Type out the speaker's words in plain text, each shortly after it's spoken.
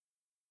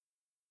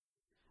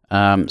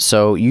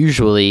So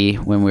usually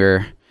when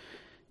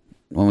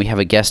we have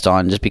a guest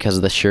on, just because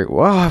of the shirt,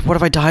 whoa, what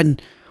have I done?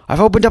 I've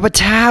opened up a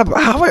tab.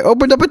 How have I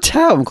opened up a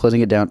tab? I'm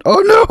closing it down.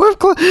 Oh no, I've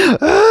closed.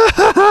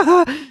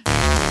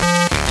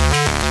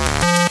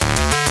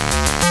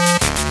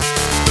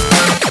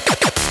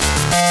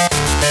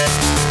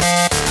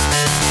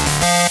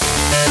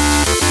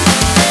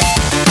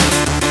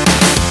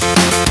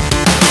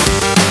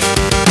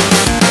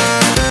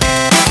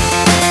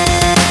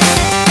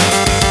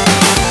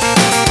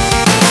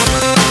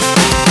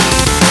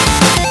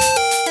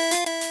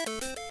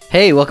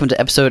 Hey, welcome to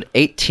episode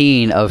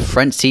 18 of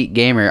Front Seat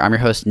Gamer. I'm your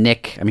host,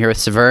 Nick. I'm here with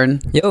Severn.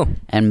 Yo.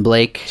 And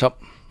Blake. What's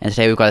up? And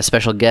today we've got a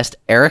special guest,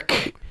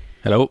 Eric.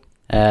 Hello.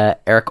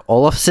 Eric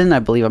Olofsson, I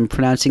believe I'm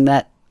pronouncing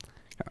that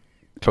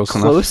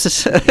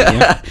Close.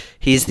 Yeah.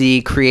 He's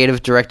the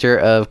creative director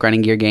of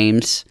Grinding Gear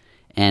Games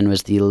and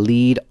was the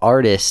lead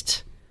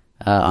artist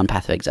on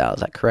Path of Exile.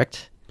 Is that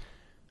correct?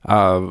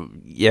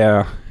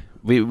 Yeah.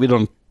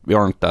 We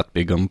aren't that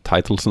big on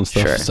titles and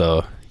stuff. Sure.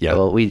 So yeah.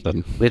 Well, we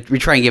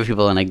try and give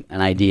people an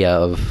idea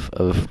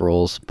of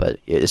roles, but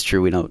it's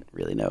true we don't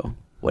really know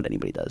what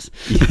anybody does.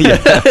 Your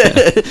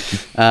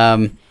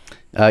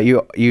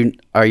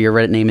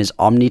Reddit name is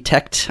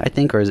Omnitect, I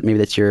think, or is it maybe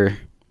that's your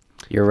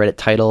Reddit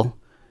title?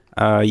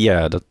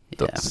 Yeah,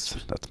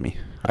 that's me.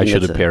 I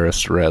should appear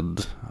as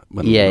red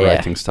when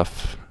writing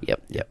stuff.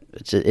 Yep.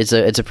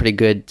 It's a pretty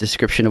good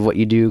description of what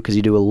you do because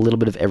you do a little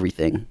bit of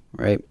everything,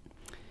 right?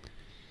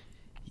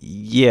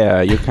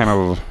 Yeah, you kind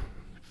of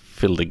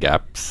fill the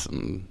gaps,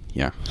 and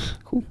yeah.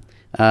 Cool.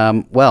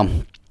 Well,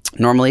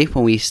 normally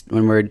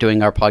when we're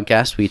doing our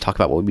podcast, we talk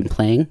about what we've been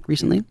playing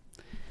recently.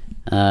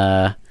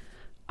 I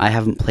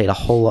haven't played a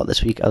whole lot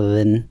this week other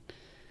than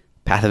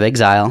Path of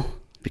Exile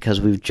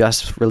because we've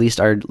just released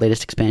our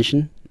latest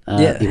expansion,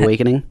 The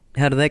Awakening.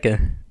 How did that go?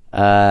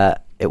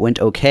 It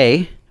went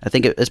okay. I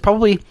think it's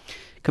probably,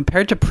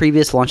 compared to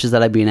previous launches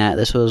that I've been at,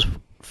 this was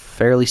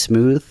fairly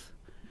smooth.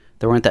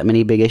 There weren't that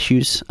many big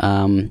issues. There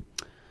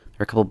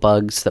were a couple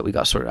bugs that we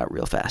got sorted out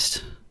real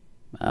fast.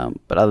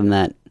 But other than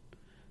that,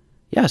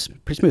 yeah, it's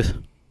pretty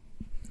smooth.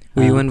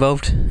 Were you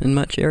involved in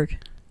much, Eric?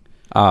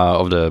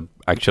 Of the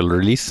actual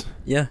release?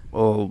 Yeah.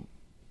 Well,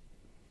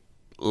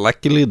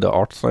 luckily the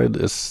art side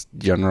is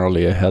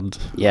generally ahead.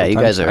 Yeah, you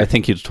guys are. I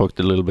think you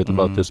talked a little bit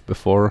about this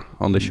before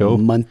on the show.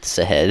 Months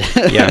ahead.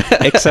 Yeah,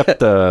 except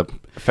the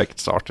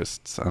effects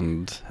artists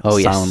and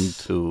sound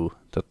yes. too.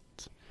 That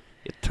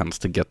it tends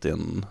to get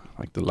in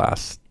like the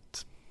last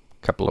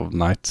couple of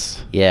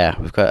nights. Yeah,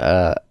 we've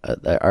got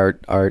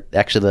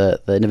actually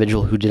the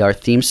individual who did our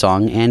theme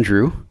song,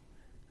 Andrew,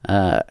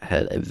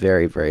 had a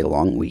very, very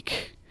long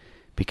week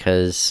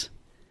because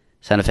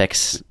sound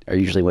effects are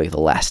usually like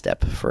the last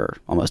step for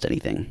almost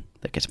anything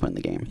that gets put in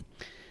the game.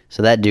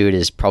 So that dude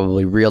is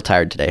probably real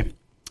tired today.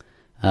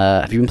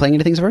 Have you been playing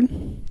anything,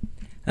 Severn?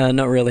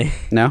 Not really.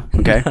 No?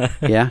 Okay.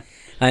 Yeah.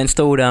 I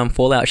installed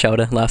Fallout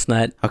Shelter last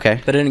night.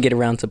 Okay. But I didn't get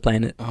around to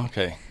playing it.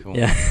 Okay, cool.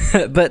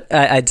 Yeah. But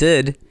I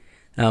did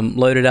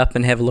load it up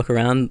and have a look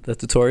around the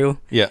tutorial.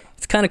 Yeah.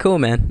 It's kind of cool,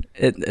 man.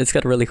 It's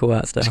got a really cool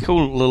art style. It's a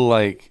cool little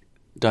like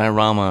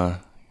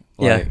diorama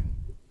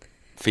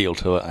feel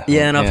to it.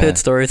 Yeah, and I've heard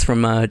stories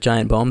from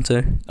Giant Bomb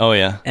too. Oh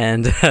yeah.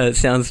 And it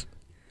sounds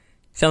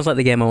like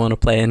the game I want to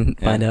play and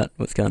find out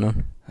what's going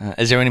on.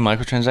 Is there any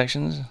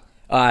microtransactions?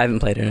 I haven't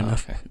played it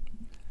enough. Okay.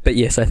 But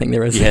yes, I think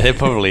there is. Yeah, there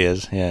probably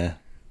is. Yeah.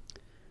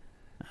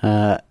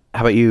 How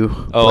about you,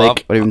 Blake?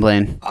 What have you been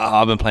playing?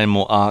 I've been playing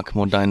more Ark,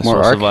 more dinosaur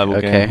More Ark? survival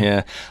Okay. game.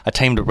 Yeah, I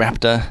tamed a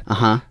raptor.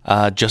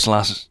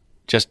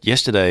 Just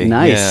yesterday.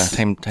 Nice. Yeah,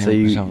 tamed so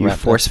you raptor.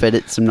 force-fed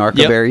it some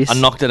narco berries? I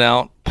knocked it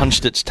out,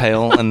 punched its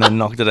tail, and then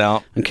knocked it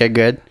out. Okay,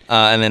 good.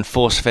 And then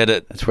force-fed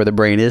it. That's where the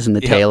brain is, in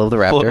the tail of the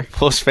raptor.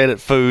 Force-fed it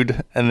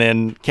food, and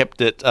then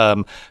kept it.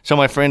 So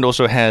my friend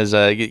also has,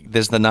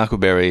 there's the narco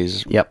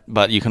berries. Yep.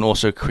 But you can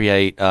also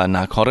create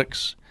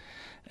narcotics.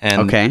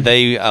 And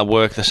they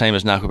work the same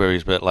as narco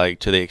berries, but like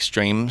to the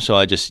extreme. So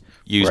I just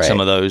used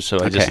some of those. So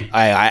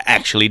I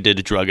actually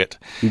did drug it.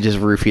 You just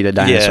roofied a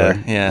dinosaur.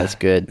 Yeah. That's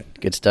good.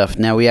 Good stuff.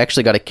 Now, we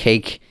actually got a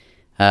cake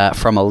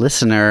from a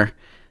listener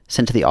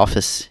sent to the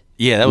office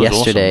that was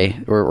yesterday.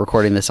 Awesome. We're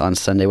recording this on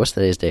Sunday. What's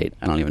today's date?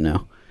 I don't even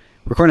know.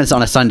 We're recording this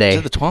on a Sunday.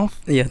 Is it the 12th?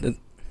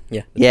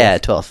 Yeah. Yeah,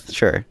 12th,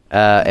 sure.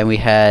 And we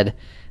had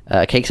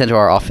a cake sent to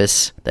our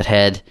office that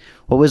had...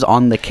 What was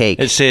on the cake?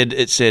 It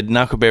said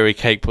narcoberry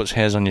cake puts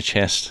hairs on your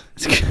chest.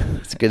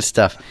 It's good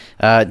stuff.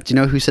 Do you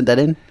know who sent that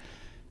in?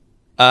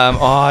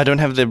 I don't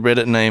have the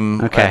Reddit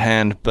name at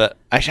hand, but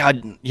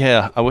actually,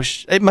 I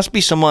wish it must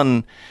be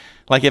someone.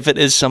 Like if it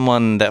is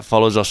someone that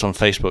follows us on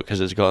Facebook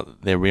because it's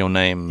got their real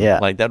name. Yeah.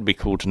 Like that'd be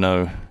cool to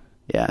know.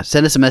 Yeah,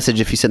 send us a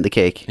message if you sent the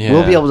cake. Yeah.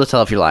 We'll be able to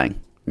tell if you're lying,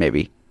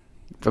 maybe.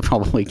 But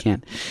probably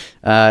can't.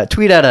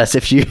 Tweet at us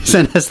if you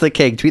send us the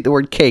cake. Tweet the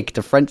word cake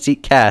to Front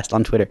Seat Cast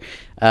on Twitter.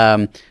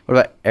 What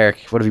about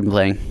Eric? What have you been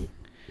playing?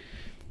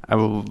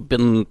 I've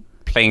been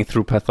playing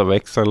through Path of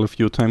Exile a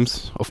few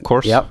times, of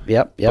course.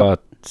 Yep.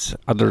 But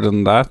other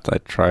than that, I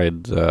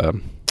tried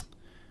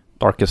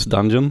Darkest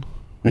Dungeon,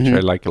 which I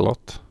like a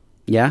lot.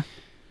 Yeah?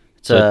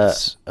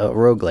 It's a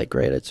roguelike,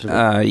 right? It's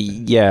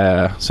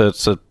yeah. So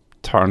it's a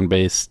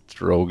turn-based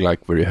roguelike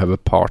where you have a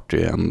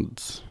party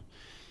and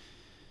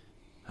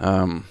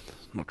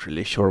not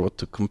really sure what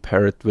to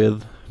compare it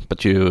with,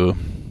 but you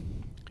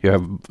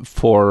have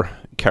 4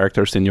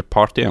 characters in your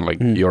party, and like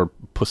your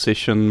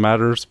position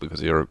matters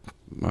because you're.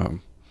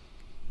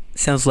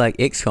 Sounds like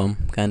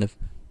XCOM, kind of.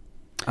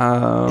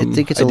 I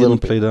think it's I a little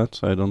didn't play that,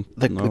 so I don't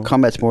know. The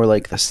combat's more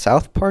like the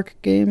South Park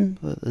game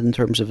in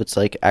terms of it's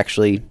like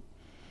actually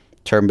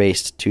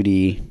turn-based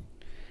 2D.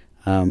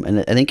 And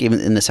I think even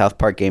in the South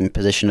Park game,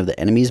 position of the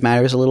enemies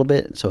matters a little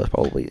bit. So it's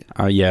probably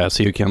yeah.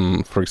 So you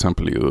can, for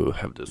example, you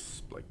have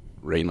this like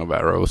rain of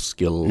arrows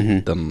skill.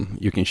 Then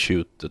you can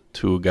shoot the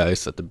 2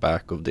 guys at the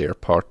back of their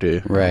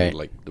party. Right. And,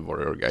 like the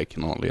warrior guy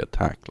can only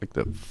attack like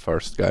the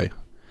first guy.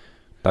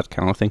 That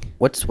kind of thing.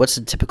 What's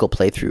the typical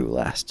playthrough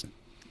last?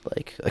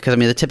 Like, because I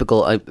mean,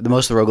 the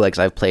most of the roguelikes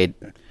I've played,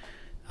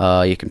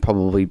 you can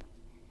probably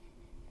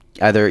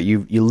either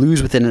you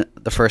lose within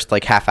the first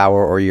like half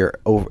hour, or you're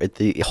over.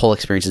 The whole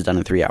experience is done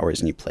in 3 hours,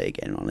 and you play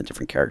again on a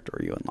different character,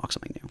 or you unlock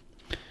something new.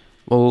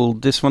 Well,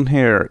 this one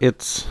here,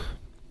 it's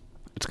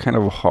kind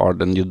of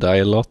hard, and you die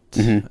a lot.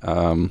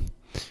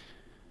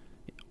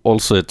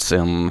 Also, it's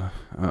in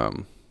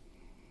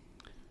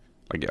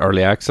like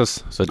early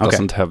access, so it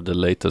doesn't have the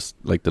latest,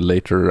 like the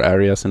later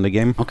areas in the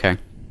game. Okay,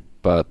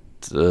 but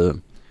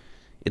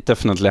it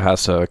definitely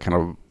has a kind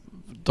of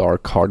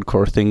dark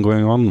hardcore thing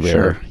going on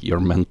where you're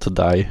meant to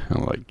die,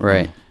 and like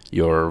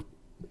your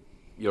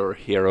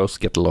heroes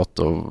get a lot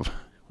of,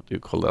 what do you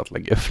call that,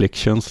 like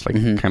afflictions, like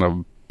kind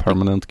of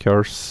permanent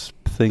curse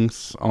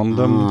things on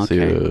them.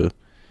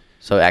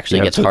 So it actually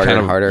gets harder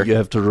and harder. You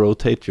have to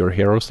rotate your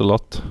heroes a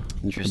lot.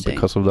 Interesting.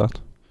 Because of that.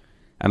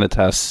 And it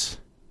has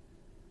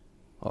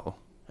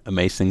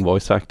amazing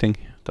voice acting.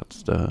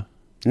 That's the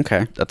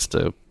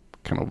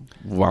kind of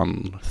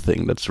one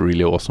thing that's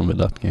really awesome with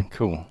that game.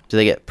 Cool. Do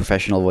they get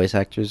professional voice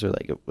actors, or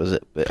like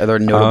are there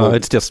notable?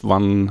 It's just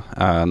one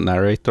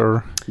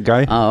narrator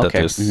guy. Oh,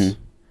 okay. That is,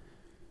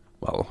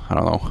 well, I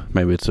don't know.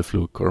 Maybe it's a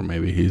fluke, or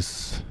maybe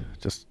he's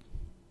just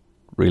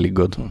really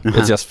good.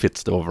 It just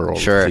fits the overall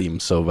theme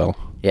so well.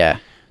 Yeah.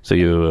 So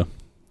you,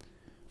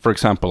 for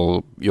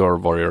example, your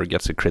warrior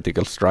gets a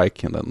critical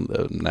strike, and then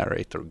the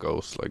narrator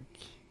goes like,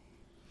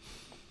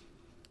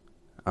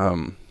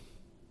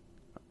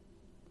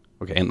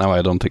 okay, now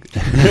I don't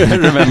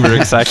remember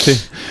exactly,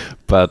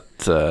 but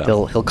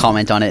he'll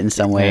comment on it in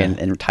some way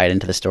and tie it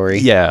into the story.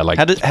 Yeah, like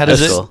how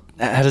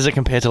does it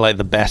compare to like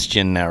the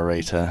Bastion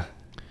narrator?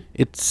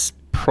 It's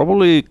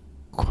probably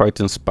quite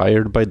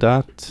inspired by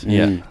that.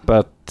 Yeah,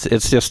 but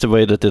it's just the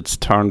way that it's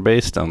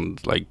turn-based,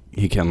 and like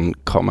he can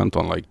comment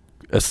on like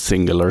a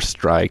singular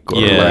strike or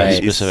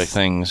specific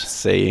things,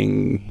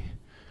 saying,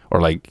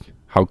 or like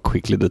how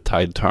quickly the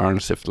tide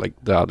turns if like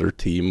the other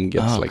team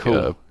gets a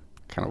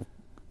kind of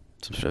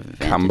some sort of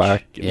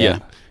comeback. Yeah.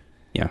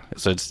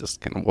 So it's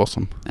just kind of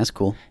awesome. That's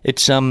cool.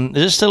 It's is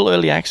it still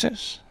early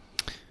access?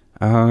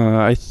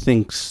 I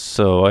think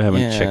so. I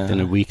haven't checked in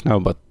a week now,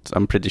 but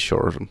I'm pretty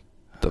sure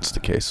that's the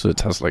case. So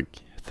it has like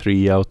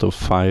 3 out of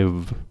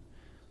 5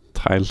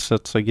 tile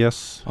sets, I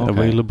guess,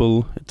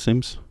 available, it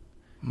seems.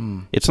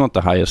 It's not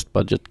the highest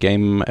budget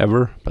game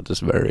ever, but it's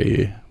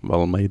very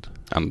well made,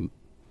 and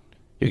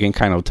you can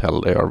kind of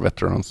tell they are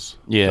veterans.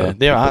 Yeah,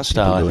 their art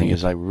style I think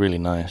is like really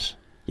nice.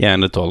 Yeah,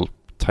 and it all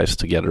ties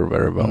together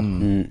very well.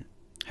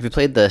 Have you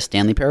played the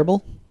Stanley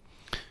Parable?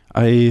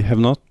 I have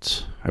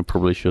not. I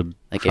probably should.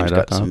 That game's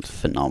got some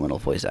phenomenal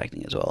voice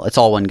acting as well. It's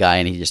all one guy,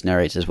 and he just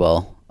narrates as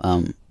well.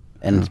 And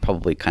it's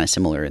probably kind of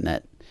similar in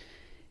that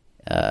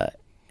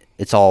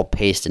it's all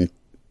paced and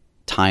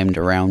timed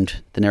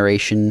around the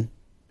narration.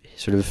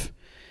 Sort of,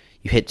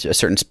 you hit a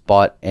certain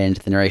spot, and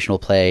the narration will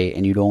play,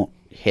 and you don't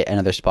hit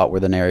another spot where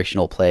the narration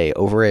will play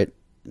over it.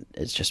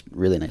 It's just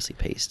really nicely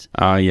paced.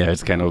 Yeah,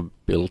 it's kind of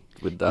built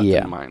with that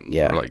in mind.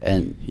 Yeah, like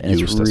and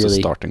used it's really, as a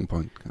starting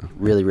point.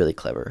 Really, really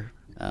clever.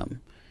 You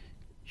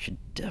should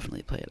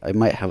definitely play it. I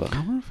might have I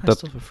wonder if I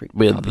still have a free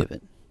copy of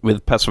it.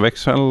 With Pass of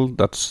Exile,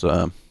 that's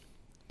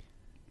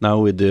now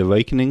with the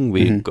Awakening,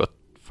 we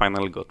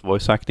finally got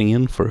voice acting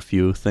in for a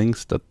few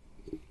things that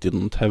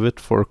didn't have it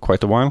for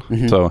quite a while.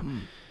 So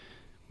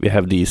we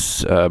have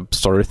these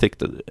story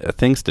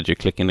things that you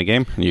click in the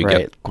game, and you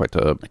get quite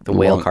a like the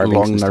whale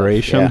long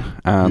narration.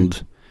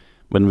 And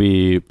when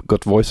we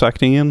got voice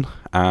acting in,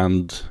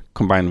 and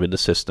combined with the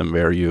system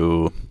where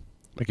you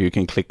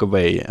can click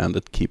away and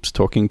it keeps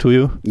talking to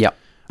you. Yeah,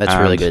 that's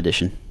a really good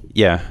addition.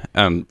 Yeah,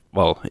 and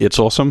well, it's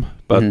awesome,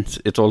 but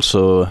it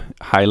also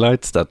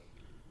highlights that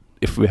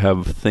if we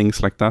have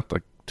things like that,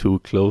 like too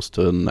close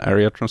to an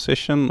area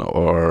transition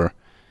or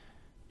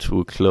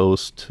too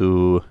close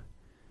to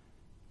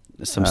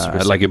some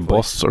like a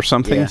boss or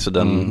something, so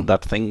then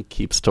that thing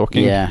keeps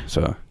talking. Yeah.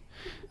 So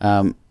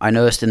I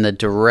noticed in the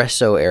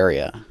Dureso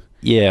area.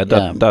 Yeah,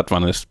 that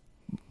one is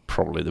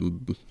probably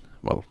the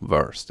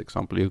worst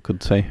example you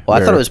could say.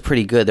 Well, I thought it was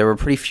pretty good. There were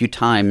pretty few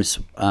times.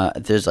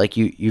 There's like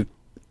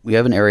we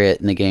have an area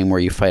in the game where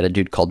you fight a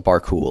dude called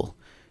Barcool,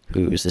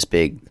 who's this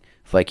big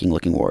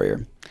Viking-looking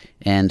warrior,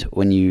 and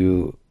when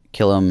you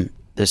kill him.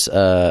 This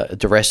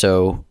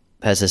Dureso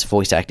has this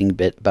voice acting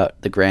bit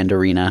about the Grand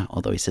Arena,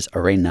 although he says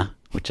arena,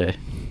 which I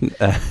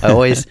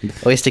always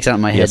sticks out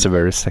in my head. He has a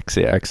very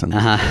sexy accent.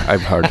 Uh-huh.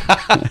 I've heard.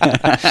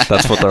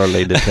 That's what our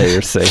lady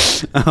players say.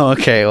 Oh,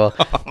 okay. Well,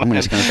 I'm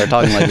just going to start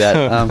talking like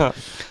that.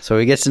 So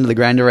he gets into the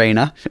Grand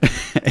Arena,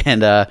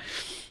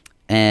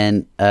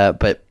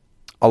 but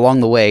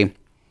along the way,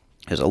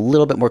 there's a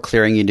little bit more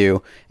clearing you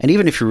do, and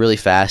even if you're really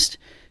fast,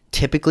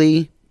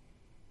 typically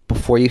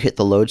before you hit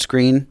the load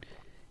screen,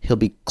 he'll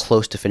be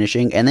close to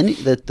finishing, and then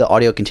the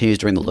audio continues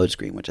during the load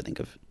screen, which I think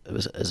of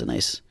as a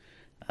nice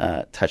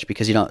touch,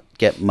 because you don't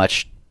get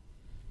much.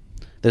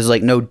 There's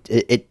like no.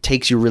 It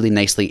takes you really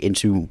nicely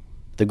into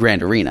the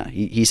Grand Arena.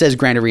 He says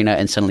Grand Arena,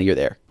 and suddenly you're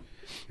there.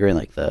 You're in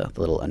like the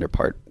little under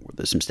part where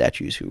there's some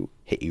statues who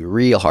hit you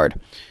real hard.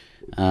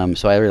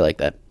 So I really like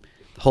that.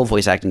 The whole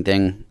voice acting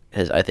thing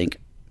is, I think,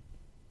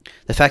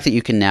 the fact that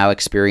you can now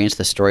experience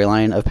the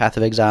storyline of Path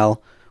of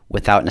Exile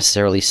without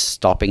necessarily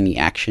stopping the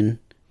action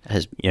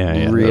has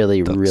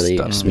really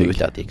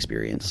smoothed out the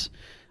experience.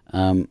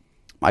 I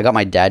got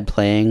my dad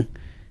playing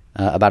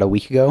about a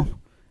week ago,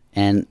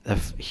 and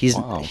he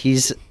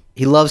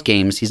loves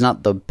games. He's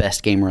not the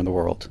best gamer in the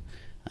world,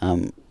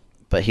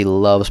 but he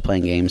loves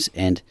playing games.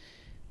 And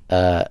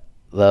the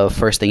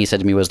first thing he said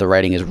to me was, the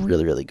writing is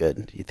really, really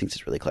good. He thinks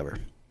it's really clever.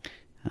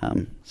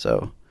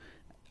 So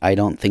I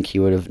don't think he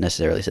would have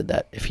necessarily said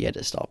that if he had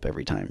to stop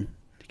every time,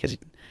 because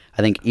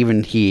I think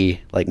even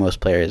he, like most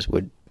players,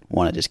 would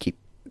want to just keep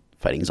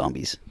fighting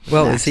zombies.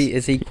 Well, is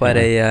he quite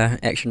a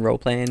action role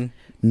playing?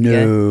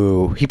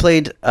 No, he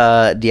played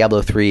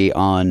Diablo 3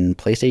 on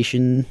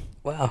PlayStation.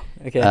 Wow.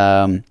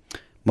 Okay.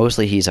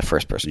 Mostly he's a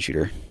first-person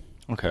shooter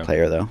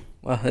player, though.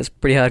 Wow, that's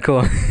pretty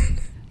hardcore.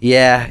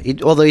 Yeah,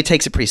 although he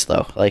takes it pretty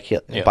slow. Like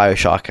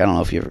Bioshock, I don't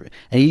know if you ever...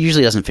 And he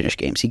usually doesn't finish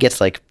games. He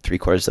gets like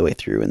 3/4 of the way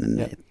through, and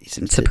then he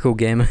seems typical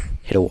gamer.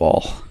 Hit a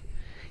wall.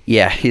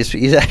 Yeah,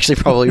 he's actually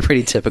probably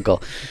pretty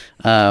typical.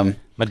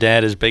 My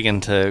dad is big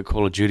into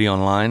Call of Duty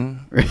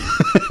Online.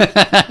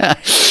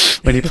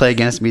 When you play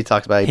against me, he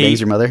talks about he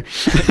bangs your mother.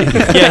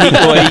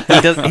 Yeah,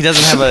 he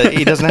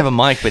doesn't have a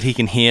mic, but he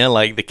can hear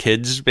like the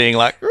kids being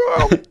like,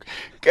 "Oh,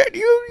 get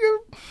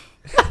you."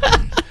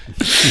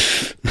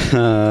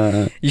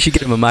 You should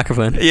get him a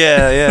microphone.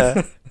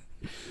 Yeah.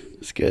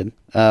 It's good.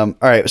 All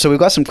right, so we've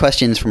got some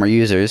questions from our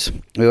users.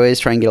 We always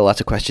try and get lots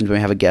of questions when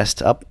we have a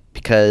guest up,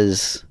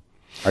 because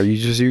our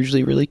users are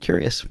usually really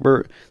curious.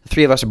 The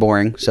three of us are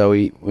boring, so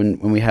when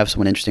we have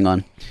someone interesting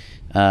on,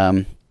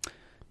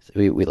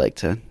 we like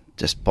to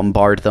just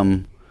bombard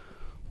them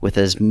with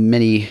as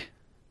many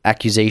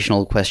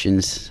accusational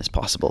questions as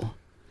possible.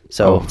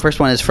 So first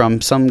one is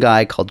from some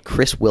guy called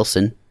Chris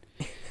Wilson.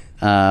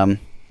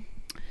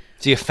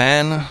 Is he a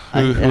fan? Who's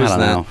I don't that?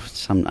 know.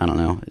 I don't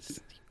know.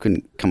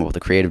 Couldn't come up with a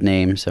creative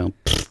name, so.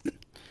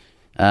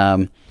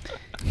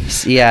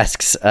 He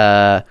asks,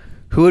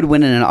 who would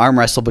win in an arm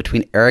wrestle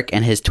between Eric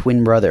and his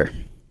twin brother?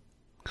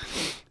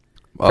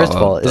 First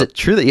of all, is it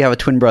true that you have a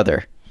twin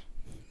brother?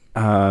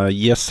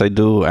 Yes, I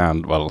do,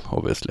 and well,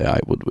 obviously I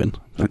would win.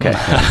 Okay.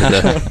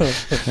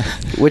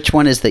 Which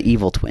one is the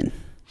evil twin?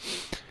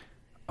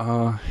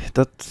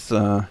 That's...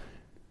 I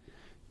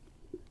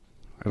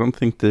don't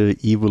think the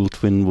evil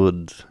twin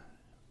would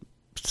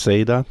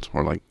say that,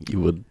 or like you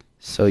would...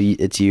 So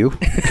it's you?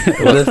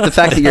 Well, the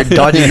fact that you're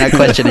dodging that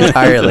question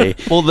entirely,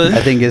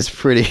 I think is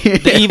pretty...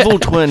 The evil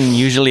twin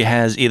usually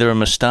has either a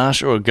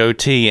mustache or a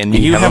goatee, and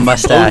you have a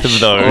mustache. both of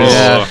those.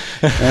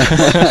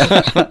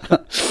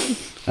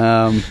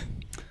 Yeah.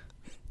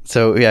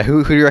 So yeah,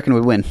 who do you reckon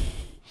would win?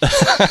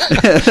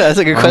 That's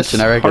a good question.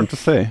 I reckon. Hard to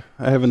say.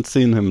 I haven't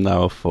seen him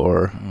now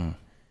for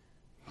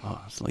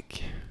it's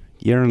like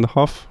a year and a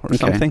half or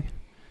something.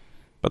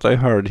 But I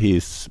heard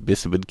he's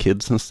busy with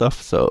kids and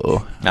stuff,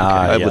 so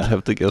I would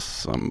have to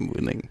guess I'm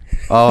winning.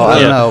 Oh, I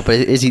don't know,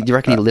 but do you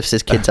reckon he lifts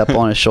his kids up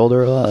on his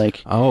shoulder?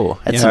 Like,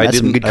 that's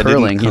some good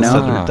curling, I didn't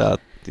consider that.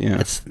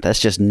 Yeah, that's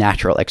just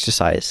natural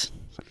exercise.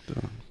 Like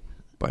the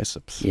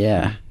biceps.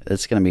 Yeah,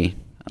 it's gonna be.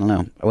 I don't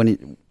know.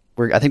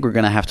 I think we're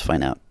gonna have to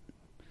find out.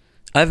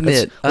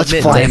 Let's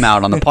fly him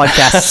out on the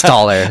podcast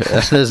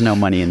staller. There's no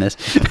money in this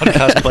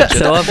podcast budget.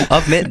 So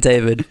I've met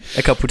David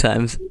a couple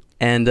times,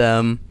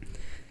 and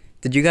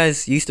did you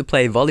guys used to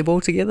play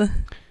volleyball together?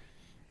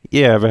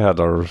 Yeah, we had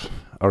our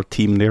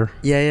team there.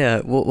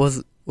 Yeah.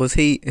 Was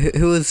he?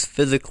 Who was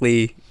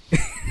physically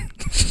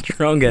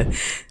stronger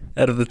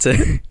out of the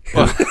two?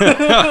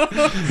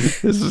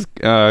 This is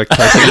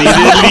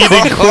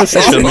leading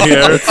question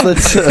here.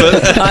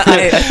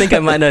 I think I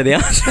might know the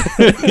answer.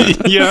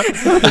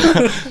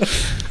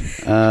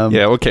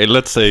 Yeah. Okay.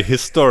 Let's say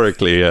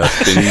historically he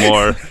has been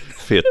more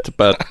fit,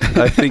 but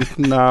I think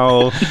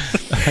now.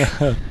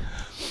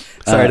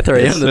 Sorry to throw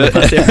you under the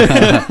bus here.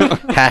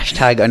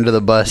 Hashtag under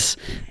the bus.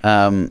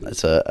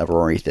 It's a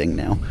Rory thing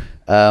now.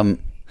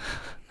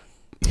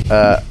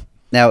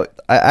 Now,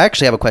 I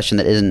actually have a question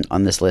that isn't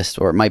on this list,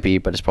 or it might be,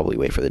 but it's probably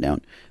way further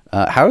down.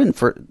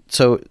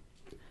 So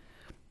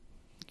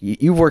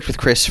you've worked with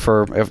Chris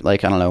for,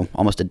 like, I don't know,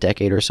 almost a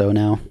decade or so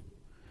now?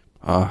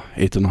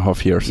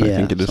 8.5 years, I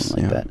think it is.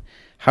 Something like that.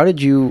 how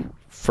did you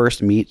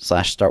first meet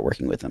 / start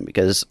working with him?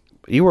 Because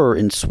you were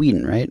in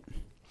Sweden, right?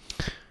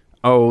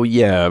 Oh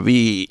yeah,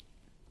 we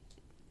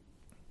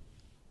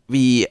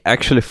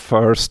actually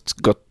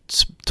first got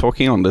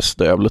talking on this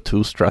Diablo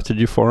 2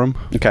 strategy forum.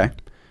 Okay.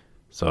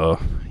 So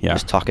yeah,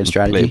 just talking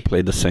strategy.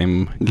 Play the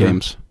same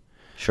games.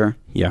 Sure.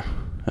 Yeah.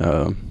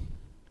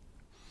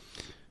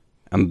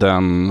 And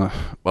then,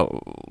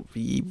 well,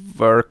 we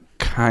were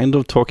kind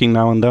of talking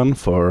now and then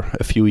for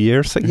a few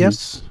years, I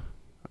guess,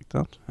 like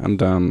that. And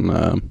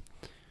then,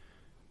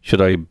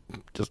 should I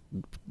just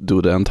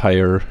do the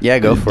entire? Yeah,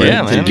 go for it.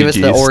 Man. Give us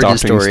the origin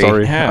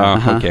story.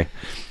 Yeah. Okay.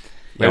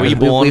 Where were you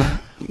born?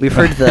 We've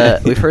heard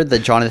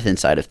the Jonathan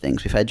side of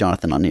things. We've had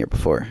Jonathan on here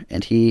before,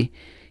 and he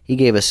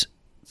gave us.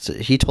 So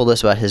he told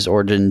us about his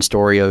origin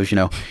story of,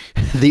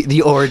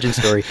 the origin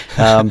story.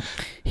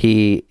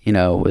 He,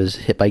 was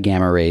hit by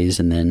gamma rays,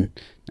 and then,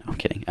 no, I'm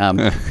kidding.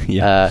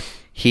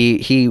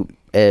 He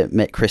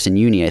met Chris in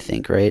uni, I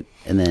think, right?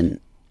 And then,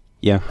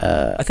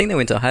 I think they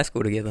went to high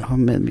school together. Oh,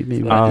 maybe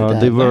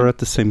they were at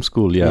the same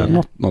school,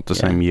 not the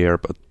same year,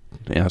 but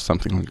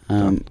something like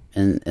that.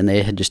 And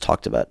they had just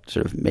talked about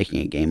sort of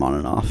making a game on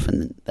and off,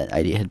 and that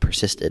idea had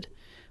persisted,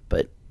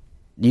 but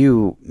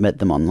you met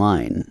them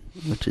online,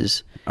 which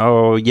is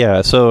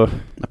so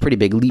a pretty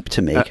big leap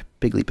to make,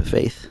 big leap of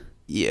faith.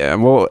 Yeah,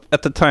 well,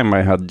 at the time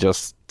I had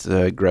just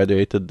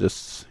graduated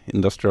this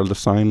industrial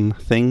design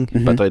thing,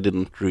 but I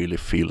didn't really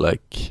feel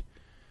like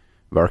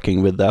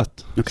working with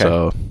that. Okay.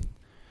 So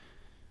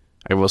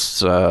I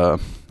was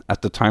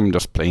at the time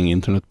just playing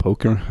internet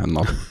poker and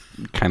not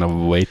kind of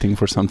waiting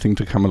for something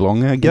to come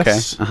along, I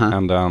guess. Okay. Uh-huh.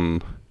 And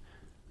then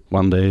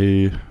one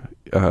day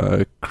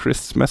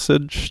Chris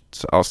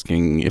messaged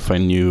asking if I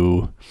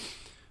knew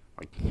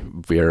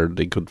where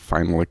they could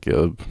find like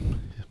a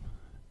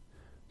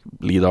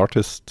lead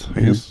artist,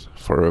 I guess,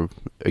 for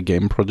a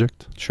game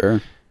project.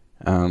 Sure.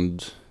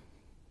 And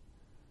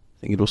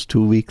I think it was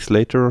 2 weeks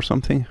later or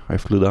something, I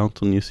flew down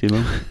to New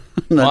Zealand.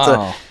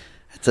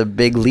 That's a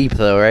big leap,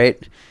 though,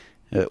 right?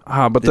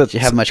 But did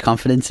you have much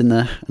confidence in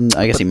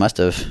I guess you must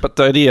have. But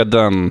the idea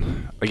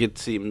then, it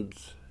seemed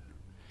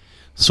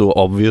so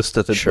obvious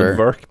that it would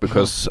work,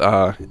 because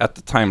at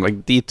the time,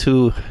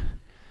 D2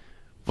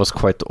 was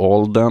quite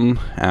old then,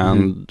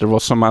 and there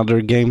was some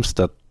other games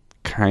that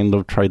kind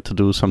of tried to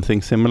do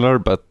something similar,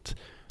 but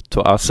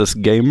to us as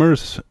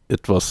gamers,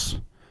 it was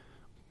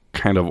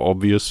kind of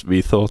obvious,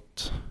 we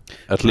thought,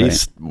 at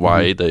least,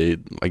 why they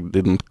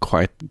didn't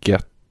quite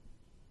get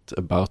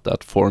about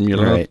that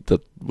formula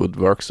that would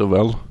work so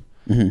well.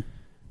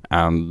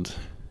 And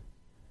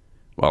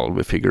well,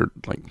 we figured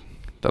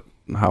that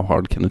how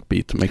hard can it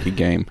be to make a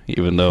game,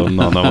 even though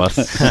none of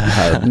us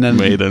had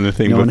made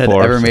anything before. No one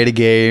had ever made a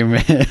game.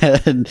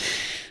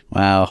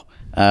 Wow.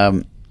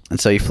 And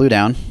so you flew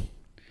down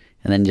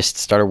and then just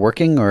started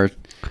working, or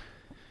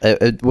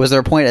was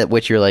there a point at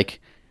which you're like,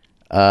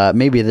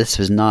 maybe this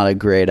was not a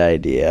great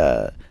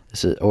idea,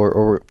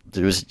 or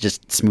it was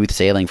just smooth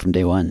sailing from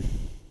day one?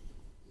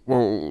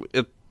 Well,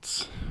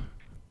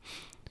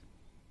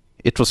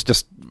 it was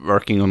just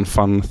working on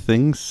fun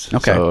things.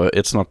 Okay. So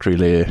it's not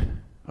really,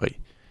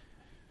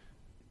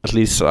 at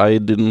least I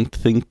didn't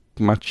think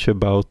much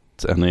about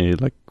any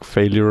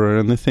failure or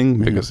anything,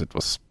 because it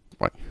was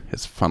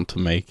it's fun to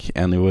make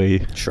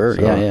anyway. Sure.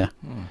 So, yeah.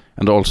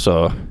 And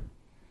also,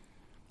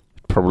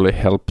 it probably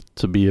helped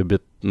to be a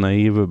bit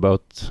naive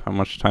about how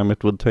much time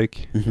it would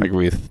take.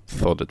 We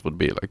thought it would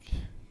be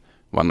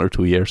 1 or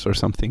 2 years or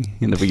something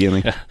in the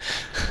beginning.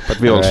 But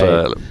we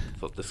also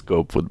thought the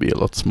scope would be a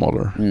lot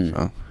smaller.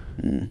 So.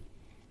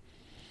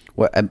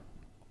 Well,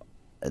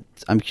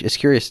 I'm just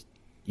curious.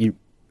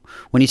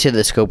 When you said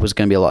the scope was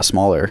going to be a lot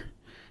smaller,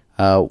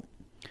 how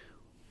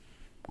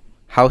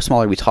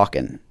small are we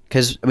talking?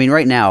 Because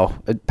right now,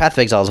 Path of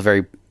Exile is a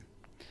very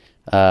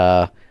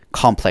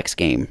complex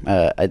game.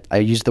 I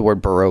used the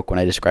word Baroque when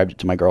I described it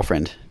to my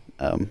girlfriend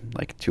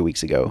 2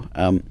 weeks ago.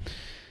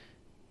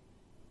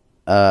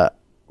 I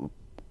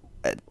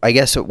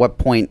guess at what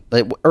point,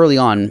 early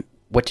on,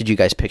 what did you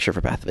guys picture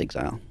for Path of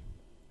Exile?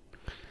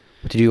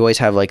 Did you always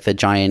have the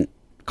giant,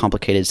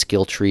 complicated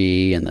skill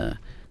tree and the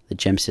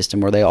gem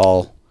system? Were they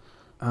all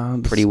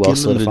pretty well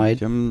solidified?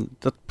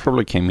 That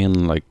probably came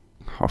in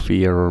half a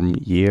year or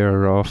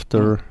year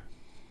after,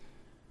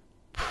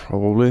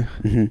 probably.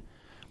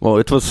 Well,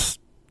 it was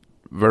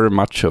very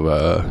much of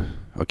a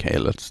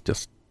let's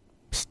just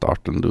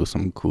start and do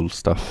some cool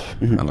stuff,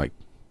 and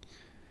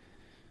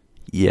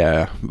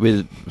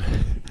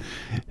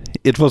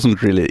it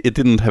wasn't really. It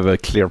didn't have a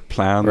clear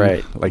plan,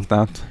 like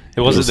that.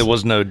 There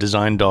was no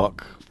design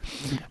doc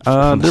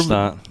from the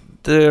start.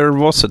 There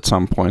was at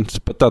some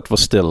point, but that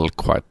was still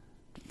quite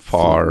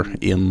far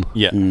in.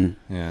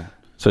 Yeah.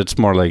 So it's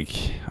more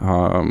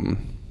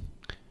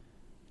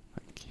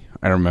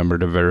I remember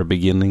the very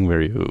beginning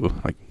where you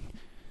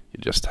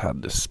just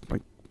had this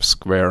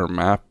square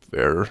map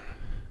where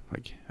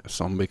a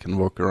zombie can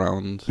walk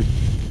around.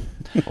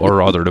 Or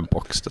rather the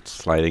box that's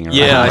sliding around.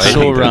 Yeah, I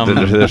saw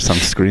there's some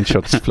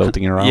screenshots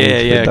floating around.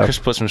 Yeah. Chris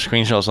put some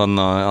screenshots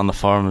on the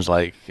forums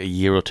a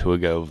year or two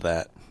ago of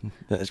that.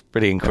 That's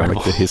pretty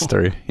incredible. Like the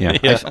history.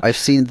 Yeah. I've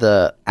seen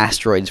the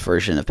Asteroids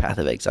version of Path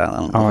of Exile. I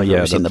don't know if you've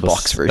ever seen the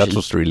box version. That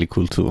was really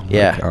cool too.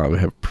 Yeah. Like, we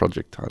have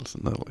projectiles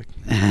and they're like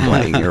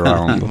flying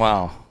around.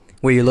 Wow.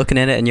 Where you're looking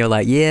at it and you're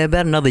like, yeah,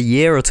 about another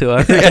year or two.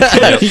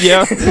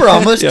 Yeah, we're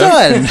almost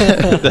done.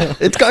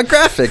 It's got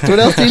graphics. What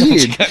else do you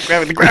need?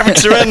 The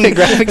graphics are in. The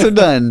graphics are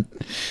done.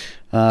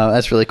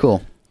 That's really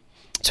cool.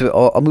 So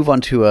I'll move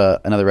on to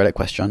another Reddit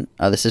question.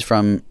 This is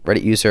from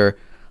Reddit user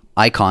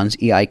Icons,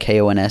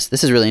 EIKONS.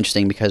 This is really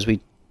interesting because we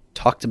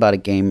talked about a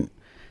game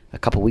a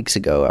couple weeks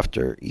ago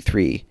after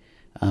E3,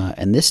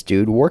 and this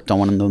dude worked on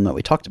one of them that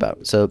we talked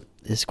about. So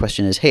his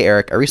question is, hey,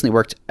 Eric, I recently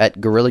worked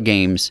at Guerrilla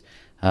Games.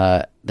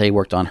 They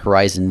worked on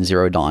Horizon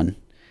Zero Dawn.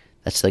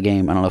 That's the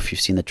game. I don't know if you've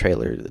seen the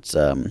trailer. It's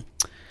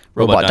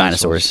Robot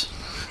Dinosaurs.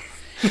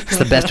 It's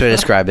the best way to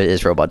describe it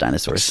is Robot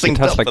Dinosaurs. It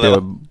has like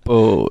a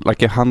bow,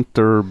 like a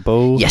hunter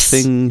bow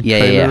thing.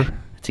 Yeah.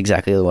 It's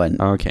exactly the one.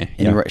 Oh, okay.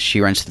 And she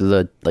runs through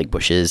the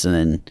bushes and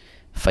then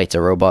fights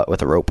a robot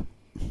with a rope.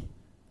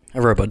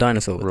 A robot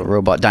dinosaur.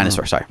 Robot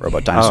dinosaur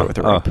with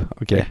a rope.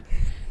 Okay. Yeah.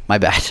 My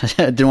bad.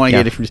 I didn't want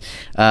to get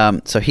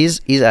it. So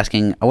he's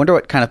asking, I wonder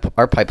what kind of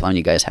art pipeline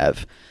you guys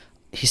have.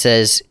 He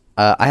says,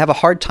 I have a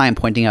hard time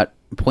pointing at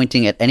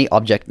any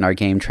object in our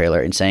game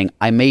trailer and saying,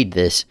 I made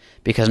this,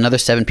 because another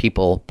 7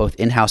 people, both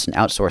in-house and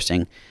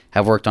outsourcing,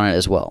 have worked on it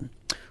as well.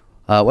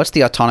 What's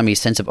the autonomy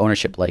sense of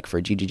ownership like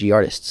for GGG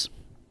artists?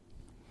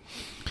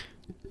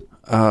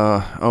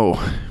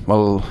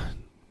 Well,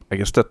 I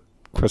guess that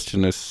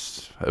question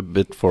is a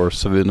bit for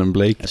Savin and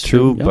Blake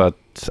too, but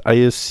I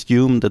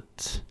assume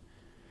that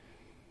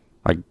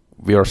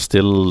we are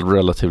still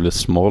relatively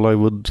small, I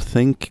would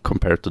think,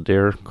 compared to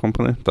their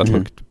company. That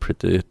looked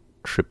pretty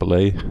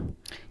AAA.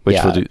 Which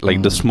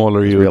would the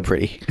smaller you, real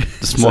pretty.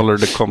 The smaller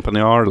the company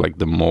are, like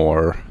the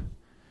more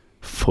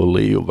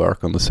fully you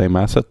work on the same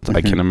asset.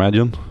 I can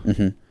imagine.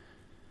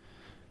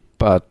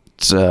 But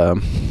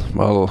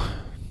well,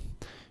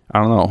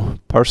 I don't know.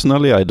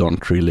 Personally, I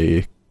don't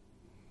really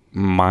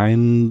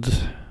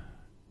mind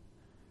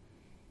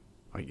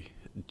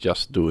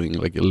just doing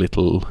like a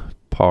little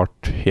part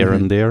here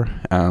and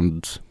there,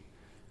 and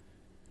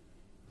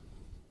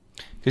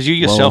because you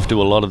yourself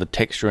do a lot of the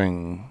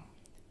texturing.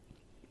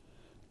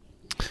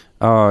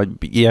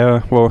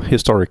 Yeah, well,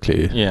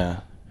 historically,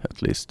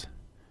 at least.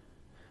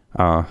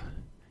 Now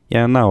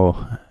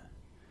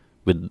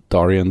with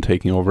Darian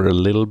taking over a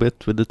little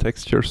bit with the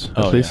textures,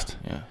 at least.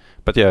 Yeah.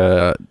 But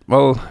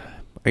well,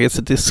 I guess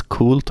it is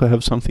cool to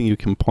have something you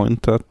can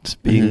point at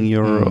being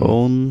your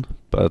own.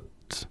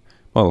 But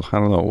well, I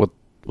don't know.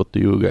 What do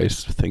you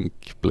guys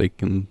think,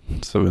 Blake and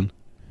Savin?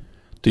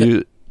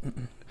 Do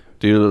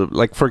you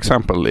like, for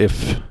example,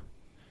 if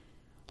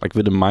like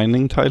with the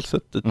mining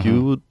tileset that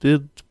you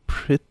did?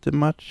 Pretty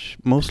much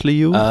mostly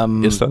you?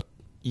 Is that?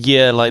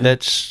 Yeah, like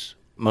that's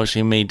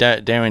mostly me.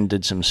 Darren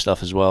did some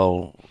stuff as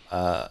well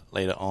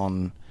later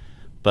on,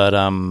 but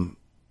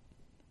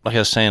like I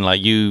was saying,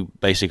 like you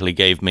basically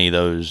gave me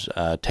those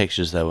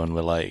textures though, and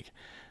were like,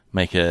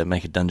 make a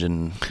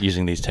dungeon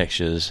using these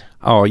textures.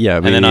 Oh yeah,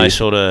 and then I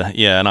sort of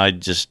and I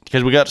just,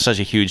 because we got such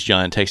a huge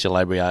giant texture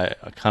library, I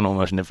kind of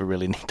almost never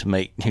really need to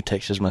make new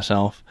textures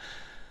myself.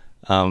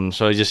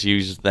 So I just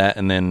used that,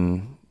 and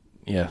then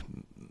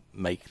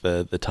make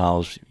the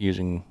tiles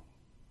using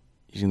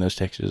those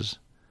textures.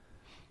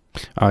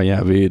 Oh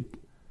yeah,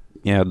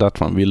 that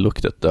one we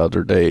looked at the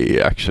other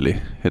day actually.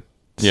 It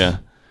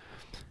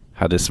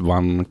had this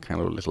one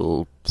kind of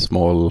little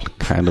small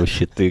kind of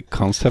shitty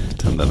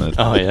concept, and then it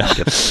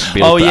gets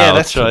built out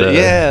that's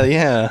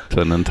right.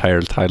 To an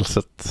entire tile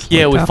set.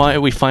 Yeah,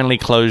 we finally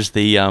closed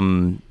the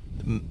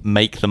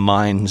make the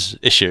mines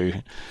issue.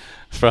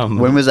 From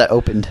when was that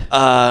opened? It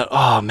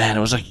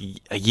was like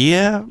a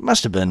year.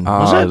 Must have been.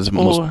 Was it?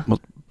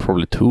 Most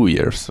probably 2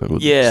 years. I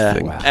would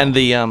think. Wow. And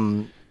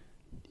the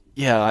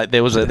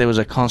there was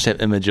a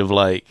concept image of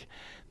like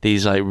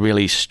these like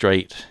really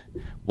straight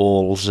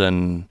walls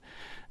and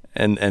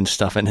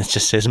stuff, and it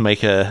just says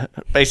make a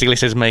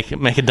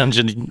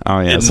dungeon.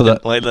 Oh yeah, so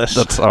like this.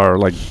 That's our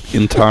like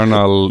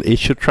internal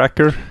issue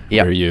tracker.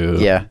 Where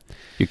you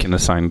can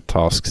assign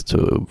tasks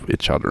to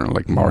each other and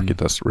like mark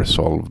it as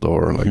resolved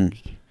or like.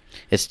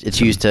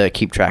 It's used to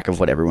keep track of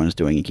what everyone's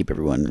doing and keep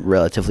everyone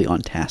relatively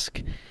on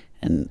task,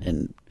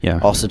 and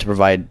also to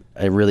provide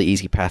a really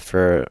easy path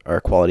for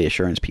our quality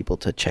assurance people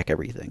to check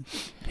everything.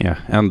 Yeah,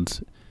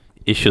 and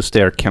issues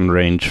there can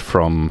range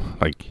from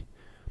like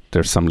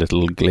there's some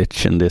little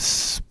glitch in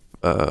this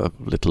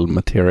little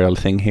material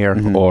thing here,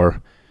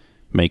 or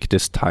make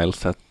this tile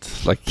set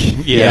like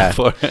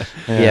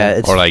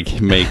or like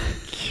make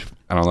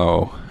I don't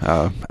know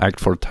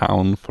Act for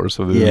Town for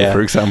Savin,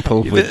 for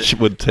example, which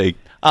would take.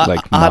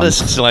 Like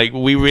artists, like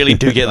we really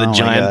do get the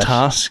giant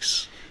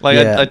tasks. Like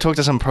I talk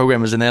to some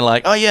programmers and they're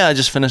like, "Oh yeah, I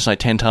just finished like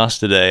 10 tasks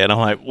today," and I'm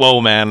like,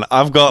 "Whoa, man!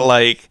 I've got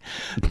like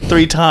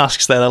 3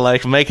 tasks that are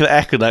like make the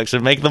aqueducts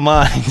and make the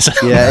mines."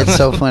 Yeah, it's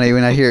so funny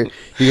when I hear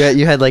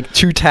you had like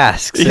 2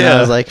 tasks. And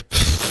I was like,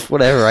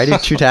 whatever. I do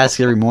 2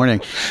 tasks every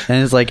morning,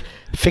 and it's like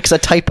fix a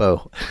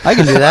typo. I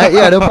can do that.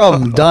 Yeah, no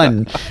problem.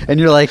 Done. And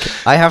you're like,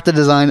 I have to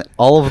design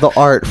all of the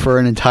art for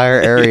an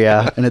entire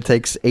area, and it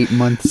takes 8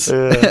 months.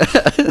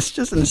 It's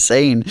just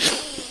insane.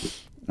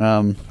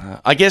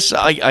 I guess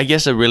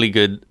a really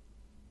good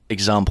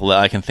example that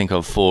I can think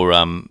of for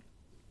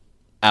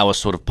our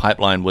sort of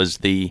pipeline was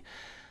the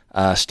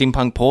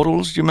steampunk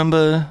portals. Do you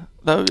remember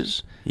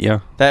those? Yeah.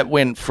 That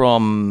went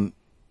from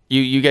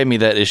you gave me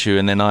that issue,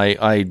 and then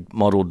I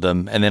modeled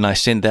them, and then I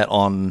sent that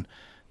on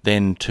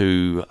then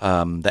to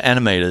the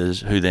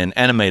animators, who then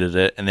animated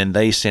it, and then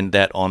they sent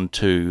that on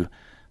to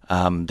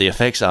the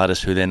effects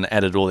artist, who then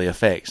added all the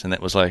effects, and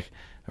that was like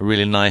a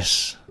really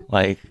nice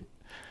like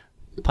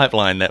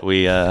pipeline that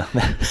we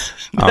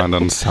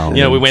sound.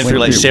 we went through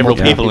like several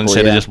people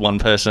instead yeah. of just one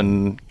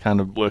person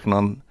kind of working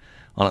on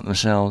it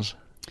themselves.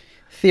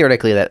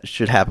 Theoretically, that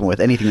should happen with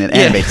anything that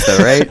animates, though,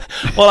 right?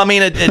 Well, I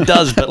mean, it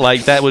does, but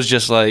like that was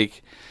just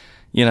like,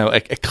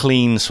 a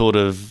clean sort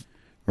of.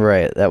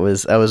 Right. That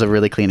was a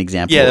really clean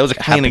example. Yeah, that was a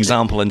clean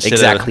example instead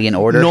exactly of, in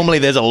order. Normally,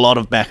 there's a lot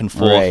of back and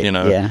forth, right,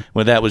 yeah.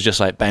 where that was just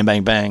like bang,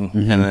 bang, bang,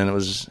 and then it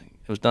was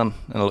done,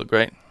 and it looked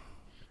great.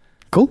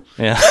 Cool.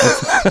 Yeah.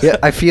 Yeah,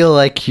 I feel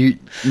like you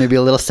maybe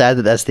a little sad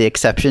that that's the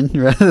exception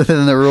rather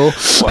than the rule.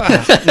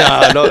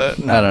 No.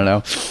 I don't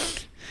know.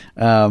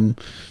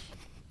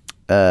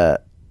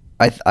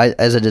 I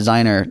as a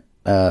designer,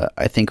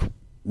 I think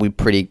we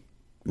pretty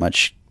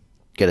much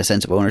get a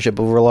sense of ownership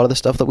over a lot of the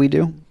stuff that we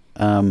do.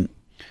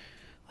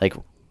 Like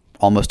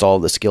almost all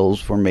of the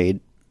skills were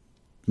made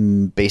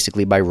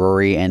basically by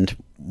Rory and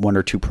one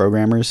or two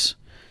programmers.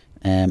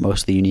 And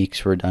most of the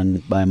uniques were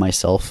done by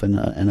myself and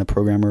a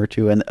programmer or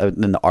two. And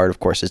then the art, of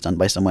course, is done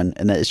by someone.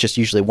 And it's just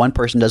usually one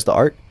person does the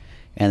art,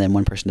 and then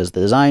one person does the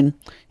design,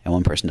 and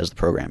one person does the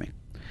programming.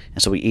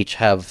 And so we each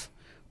have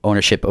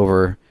ownership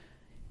over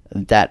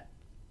that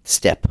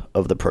step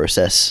of the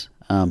process.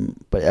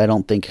 But I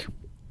don't think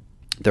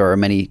there are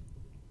many...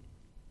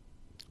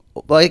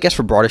 Well, I guess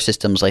for broader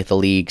systems like the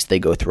leagues, they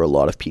go through a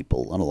lot of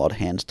people and a lot of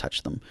hands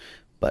touch them.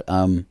 But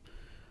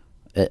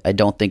I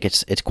don't think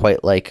it's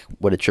quite like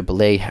what a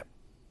AAA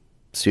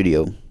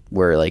studio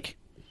where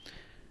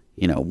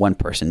one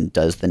person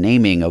does the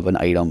naming of an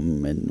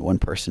item and one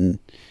person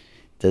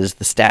does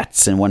the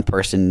stats and one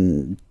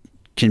person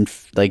can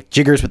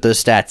jiggers with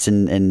those stats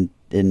and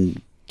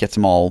gets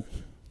them all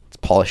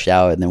polished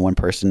out, and then one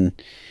person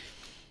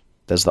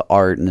does the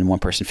art and then one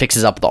person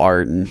fixes up the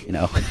art, and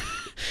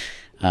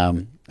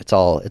it's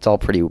all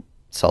pretty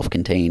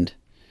self-contained.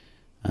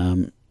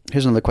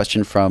 Here's another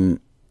question from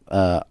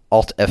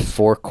Alt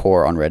F4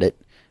 Core on Reddit.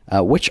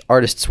 Which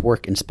artist's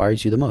work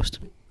inspires you the most?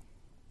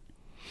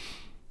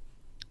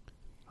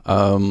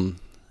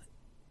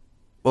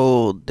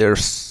 Well,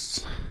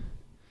 there's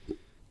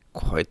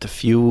quite a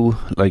few.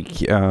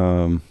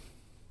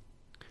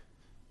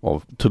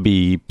 To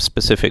be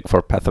specific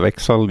for Path of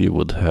Exile, you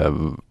would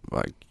have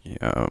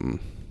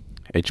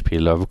H.P.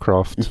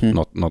 Lovecraft,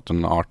 not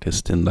an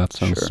artist in that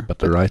sense, Sure.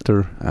 but a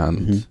writer,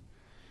 and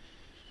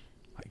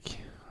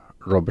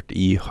Robert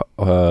E.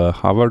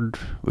 Howard,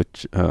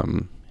 which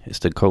is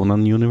the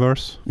Conan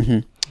universe.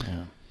 Yeah.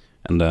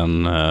 And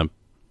then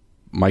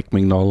Mike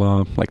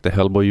Mignola, like the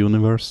Hellboy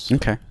universe.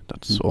 Okay.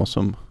 That's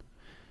awesome.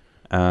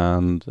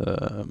 And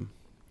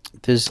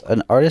There's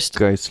an artist...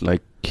 guys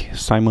like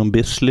Simon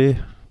Bisley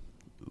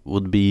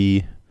would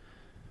be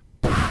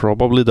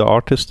probably the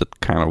artist that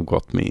kind of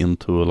got me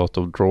into a lot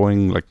of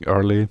drawing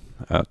early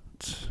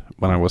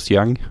when I was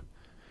young.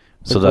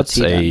 So what's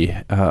that's he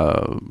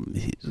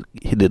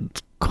he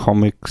did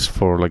comics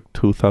for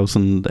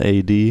 2000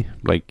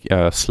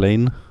 AD,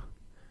 Slain,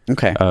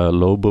 Okay.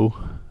 Lobo,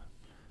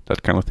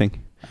 that kind of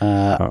thing.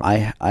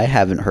 I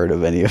haven't heard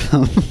of any of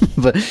them,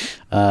 but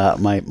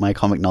my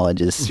comic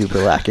knowledge is super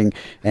lacking.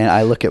 And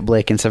I look at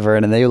Blake and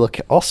Severn, and they look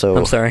also...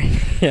 I'm sorry.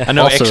 Yeah. I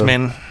know Also-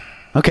 X-Men.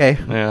 Okay.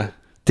 Yeah.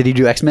 Did he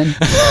do X-Men?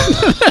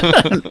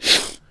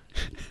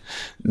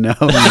 No.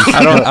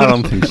 I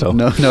don't think so.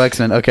 No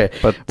X-Men. Okay.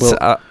 But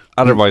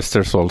otherwise,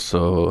 there's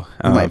also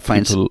We might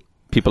find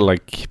people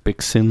like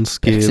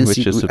Beksinski,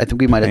 which is I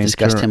think we might have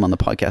discussed painter. him on the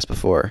podcast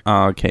before.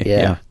 Okay.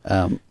 Yeah.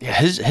 Yeah,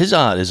 his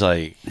art is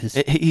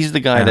he's the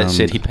guy that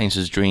said he paints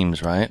his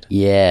dreams, right?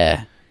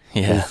 Yeah.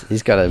 Yeah.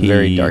 He's got a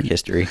very dark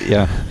history.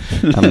 Yeah.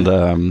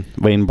 And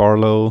Wayne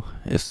Barlow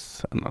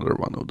is another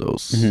one of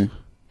those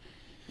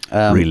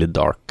really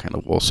dark, kind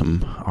of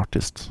awesome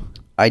artists.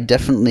 I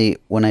definitely,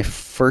 when I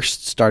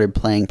first started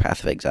playing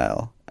Path of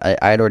Exile, I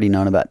had already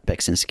known about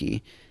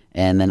Beksinski,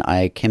 and then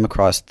I came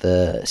across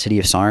the City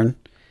of Sarn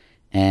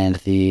and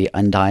the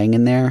Undying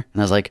in there,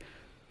 and I was like,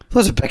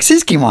 those are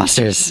Beksinski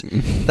monsters.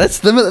 That's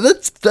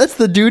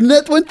the dude in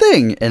that one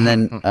thing. And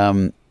then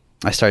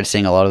I started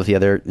seeing a lot of the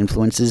other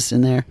influences in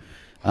there.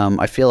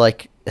 I feel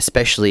like,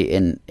 especially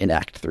in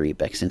Act 3,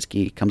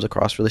 Beksinski comes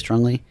across really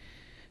strongly.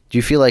 Do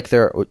you feel like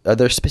are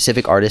there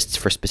specific artists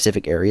for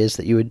specific areas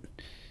that you would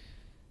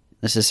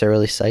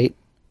necessarily cite,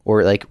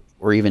 or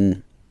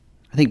even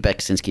I think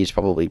Beksinski is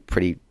probably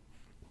pretty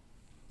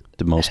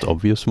The most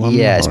obvious one?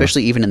 yeah, or?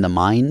 especially even in the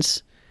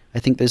mines. I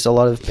think there's a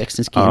lot of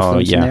Beksinski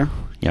influence in there.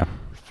 Yeah,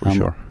 for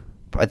sure.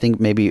 I think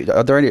maybe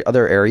are there any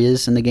other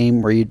areas in the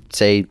game where you'd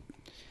say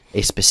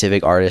a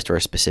specific artist or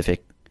a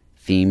specific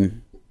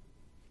theme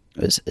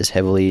is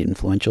heavily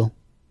influential?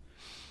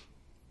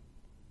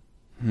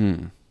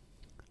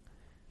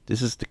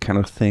 This is the kind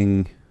of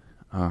thing.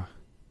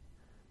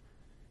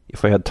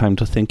 If I had time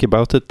to think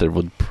about it, there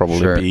would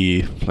probably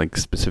be like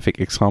specific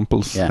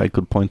examples I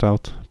could point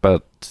out.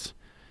 But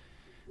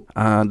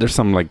there's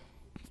some like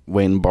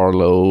Wayne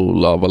Barlow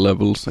lava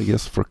levels, I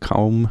guess, for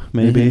Kaum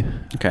maybe.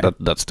 Okay,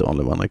 that's the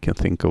only one I can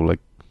think of, like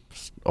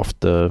off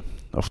the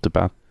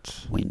bat.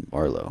 Wayne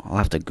Barlow. I'll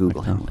have to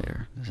Google him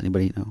later. Does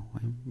anybody know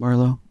Wayne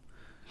Barlow?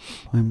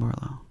 Wayne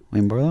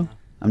Barlow.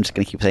 I'm just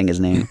gonna keep saying his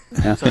name.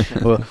 Yeah.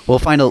 We'll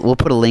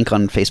put a link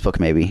on Facebook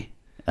maybe.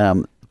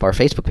 Our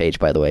Facebook page,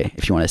 by the way,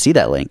 if you want to see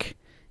that link,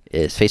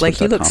 is Facebook.com.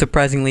 Like, you look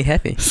surprisingly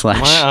happy. /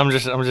 I'm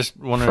just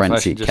wondering if I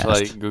should just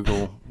Frenzy like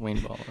Google Wayne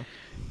Barlow.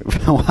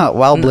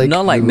 While Blake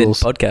not like mid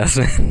Googles- podcast,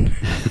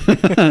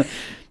 man.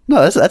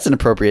 No, that's an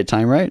appropriate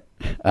time, right?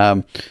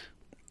 All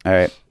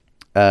right.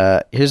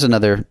 Here's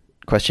another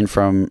question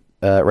from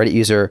Reddit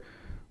user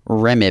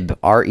Remib,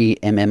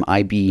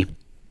 REMMIB.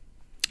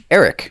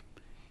 Eric,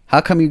 how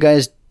come you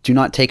guys do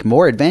not take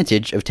more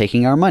advantage of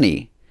taking our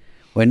money?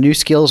 When new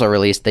skills are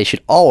released, they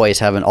should always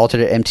have an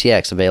alternate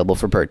MTX available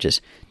for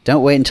purchase.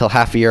 Don't wait until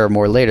half a year or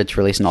more later to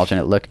release an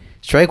alternate look.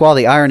 Strike while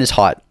the iron is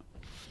hot.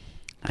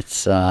 That's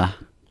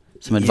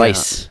some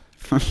advice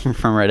from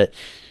Reddit.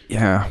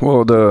 Yeah,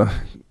 well, the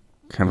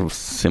kind of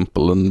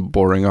simple and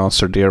boring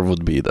answer there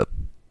would be that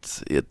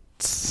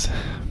it's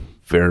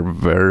very,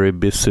 very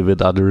busy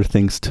with other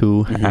things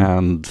too,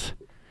 and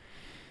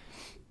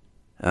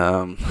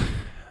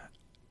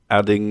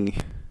adding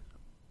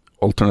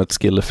alternate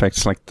skill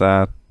effects like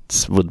that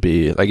would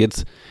be like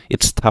it's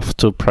tough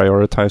to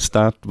prioritize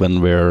that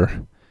when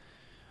we're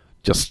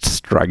just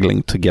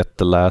struggling to get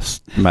the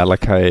last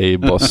Malachi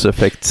boss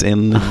effects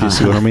in, if you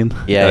see what I mean.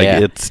 Yeah,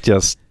 like, it's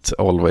just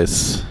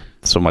always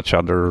so much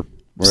other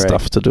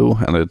stuff to do,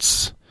 and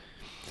it's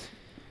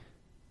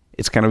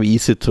kind of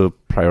easy to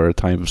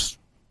prioritize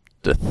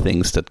the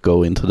things that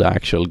go into the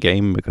actual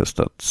game, because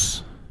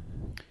that's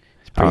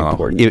pretty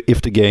important.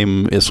 If the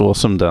game is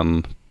awesome,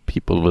 then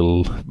people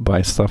will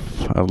buy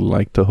stuff, I would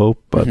like to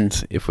hope.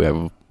 But if we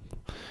have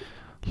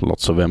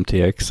lots of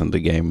MTX and the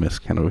game is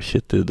kind of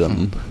shitty,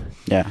 then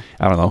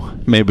I don't know.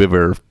 Maybe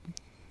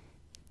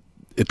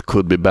it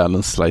could be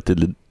balanced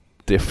slightly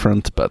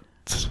different, but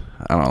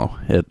I don't know.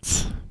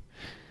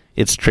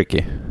 It's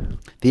tricky.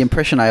 The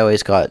impression I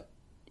always got,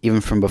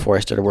 even from before I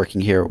started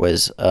working here,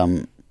 was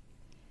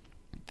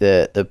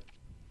the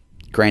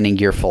grinding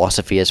gear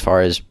philosophy as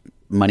far as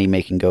money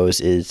making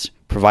goes is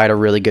provide a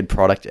really good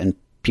product and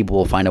people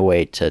will find a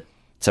way to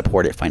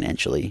support it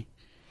financially.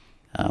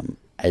 And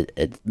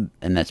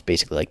that's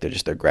basically like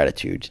their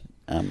gratitude.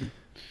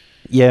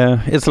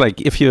 Yeah, it's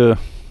like if you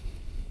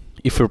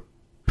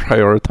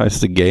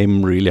prioritize the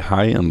game really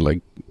high and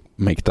like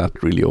make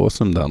that really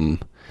awesome, then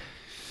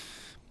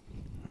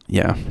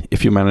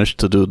if you manage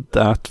to do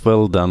that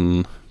well,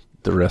 then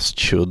the rest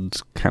should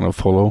kind of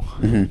follow.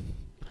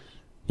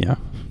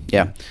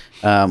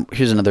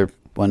 Here's another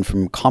one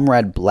from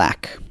Comrade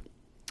Black.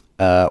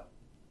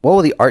 What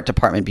will the art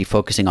department be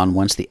focusing on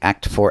once the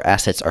Act 4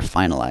 assets are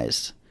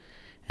finalized?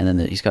 And then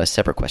he's got a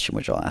separate question,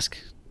 which I'll ask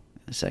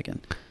in a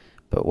second.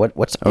 But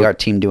what's the art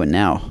team doing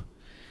now?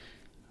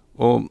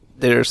 Well,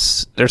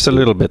 there's a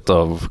little bit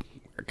of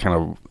kind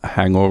of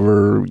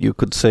hangover, you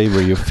could say,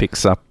 where you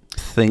fix up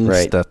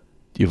things that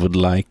you would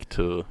like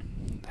to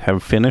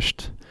have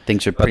finished.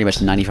 Things are pretty much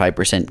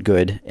 95%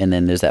 good, and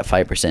then there's that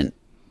 5%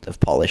 of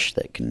polish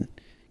that can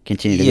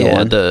continue to go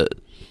on.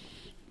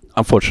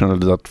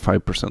 Unfortunately, that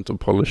 5% of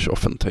polish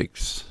often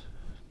takes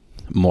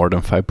more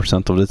than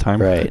 5% of the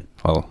time. Right.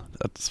 Well,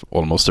 that's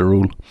almost a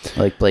rule.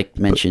 Like Blake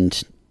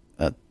mentioned,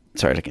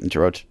 sorry to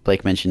interrupt.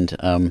 Blake mentioned,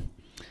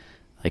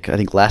 like I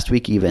think last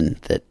week even,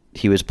 that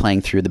he was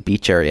playing through the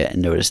beach area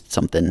and noticed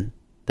something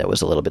that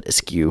was a little bit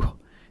askew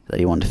that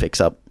he wanted to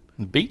fix up.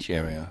 The beach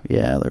area?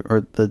 Yeah,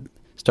 or the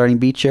starting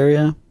beach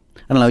area.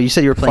 I don't know. You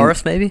said you were playing...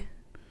 Forest, maybe?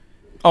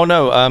 Oh,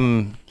 no.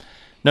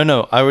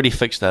 No. I already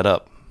fixed that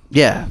up.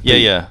 Yeah.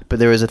 But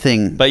there was a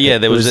thing. But yeah,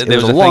 there was a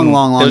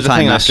long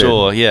time I after.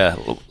 saw,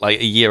 like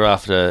a year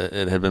after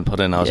it had been put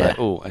in. I was like,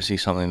 oh, I see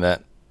something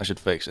that I should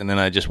fix. And then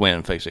I just went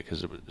and fixed it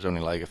because it was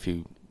only like a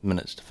few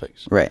minutes to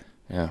fix. Right.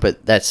 Yeah.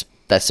 But that's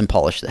some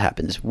polish that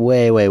happens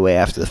way, way, way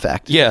after the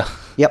fact. Yeah.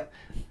 Yep.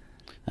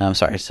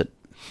 Sorry. So,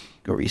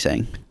 what were you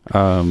saying?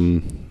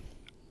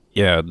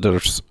 Yeah,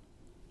 there's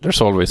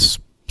always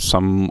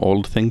some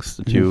old things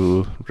that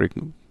you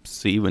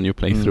see when you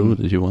play through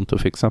that you want to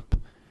fix up.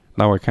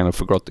 Now I kind of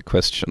forgot the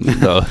question.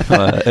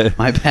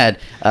 My bad.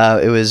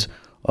 It was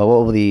what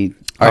will the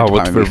art department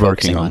what be we're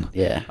working focusing on?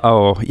 Yeah.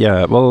 Oh,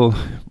 yeah. Well,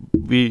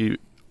 we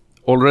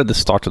already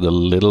started a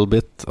little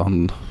bit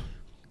on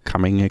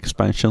coming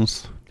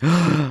expansions.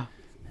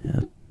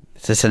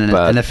 Is this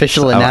an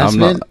official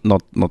announcement? I'm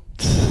not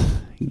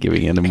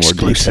giving any more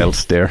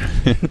details there.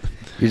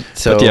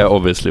 So, but yeah,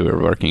 obviously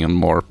we're working on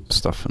more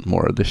stuff and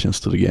more additions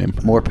to the game.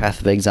 More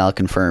Path of Exile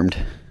confirmed.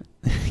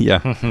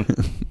 Yeah.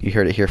 You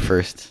heard it here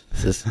first.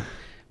 This is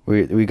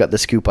we got the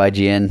scoop,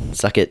 IGN.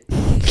 Suck it.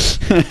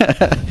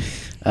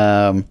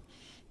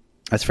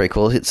 That's very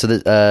cool. So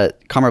the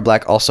Comrade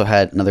Black also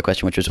had another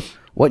question, which was,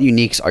 what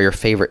uniques are your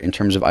favorite in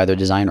terms of either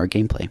design or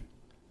gameplay?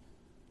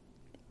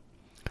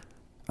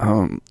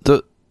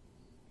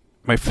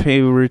 My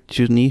favorite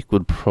unique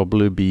would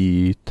probably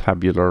be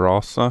Tabula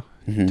Rasa,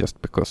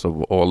 just because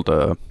of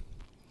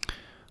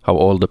how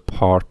all the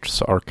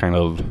parts are kind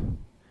of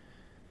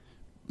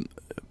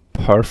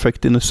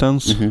perfect in a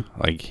sense.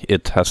 Like,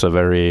 it has a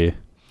very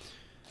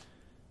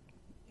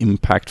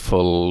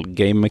impactful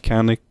game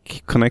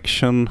mechanic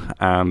connection,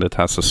 and it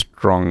has a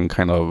strong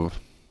kind of,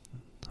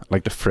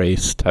 like, the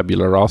phrase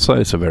Tabula Rasa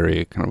is a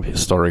very kind of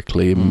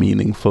historically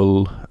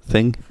meaningful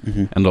thing,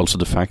 and also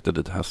the fact that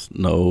it has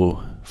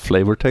no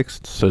flavor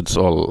text, so it's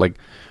all like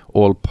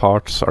all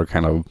parts are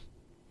kind of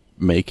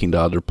making the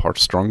other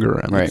parts stronger,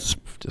 and it's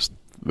just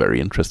very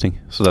interesting.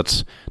 So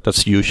that's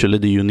usually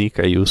the unique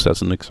I use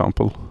as an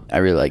example. I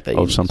really like that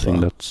of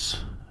something that's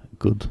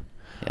good.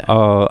 Yeah.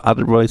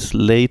 Otherwise,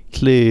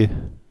 lately,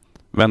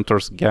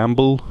 Ventor's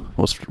Gamble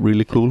was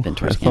really cool.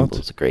 Ventor's Gamble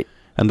is great,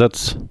 and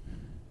that's,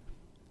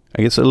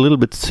 I guess, a little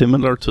bit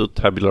similar to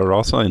Tabula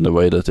Rasa in the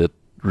way that it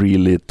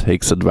really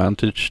takes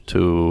advantage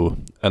to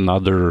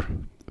another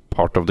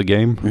part of the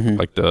game,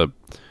 like the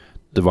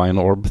Divine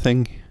Orb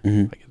thing.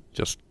 Like,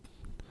 just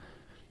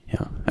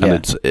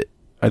and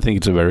I think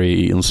it's a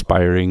very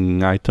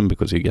inspiring item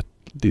because you get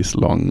these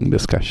long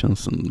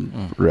discussions and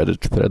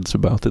Reddit threads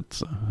about it.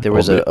 So there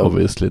was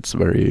obviously it's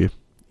very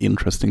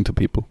interesting to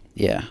people.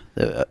 Yeah,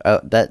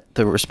 the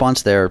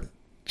response there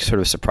sort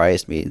of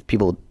surprised me.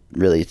 People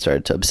really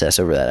started to obsess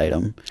over that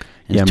item.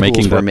 And tools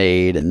making were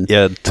made, and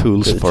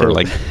tools for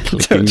like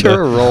to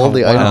roll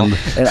the item.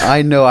 And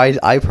I know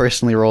I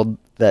personally rolled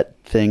that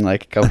thing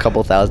like a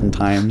couple thousand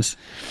times.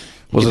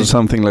 Was it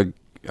something like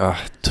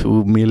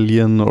 2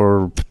 million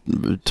or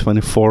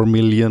 24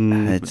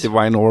 million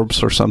divine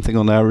orbs or something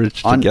on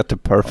average to get the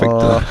perfect?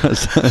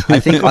 I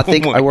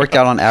think I worked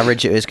out on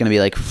average it was going to be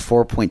like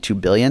 4.2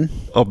 billion.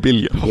 Oh,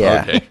 billion.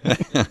 Yeah.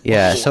 Okay.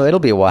 Yeah. So it'll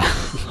be a while,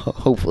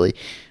 hopefully.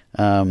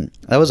 That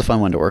was a fun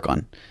one to work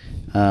on.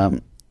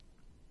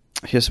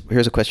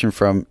 Here's a question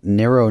from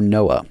Nero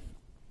Noah.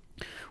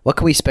 What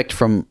can we expect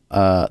from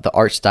the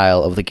art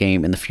style of the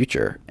game in the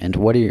future? And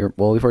what are your...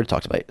 Well, we've already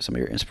talked about some of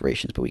your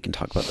inspirations, but we can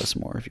talk about this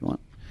more if you want.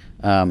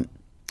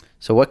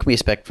 So what can we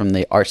expect from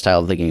the art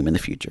style of the game in the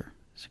future?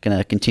 Is it going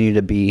to continue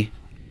to be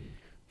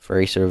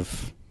very sort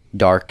of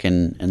dark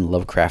and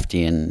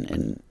Lovecraftian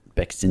and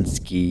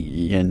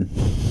Beksinski and...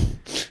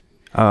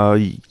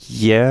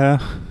 Yeah,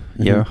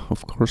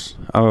 of course.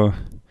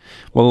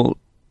 Well,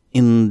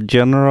 in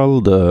general,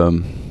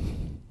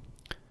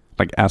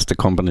 as the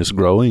company is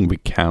growing, we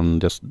can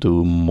just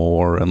do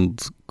more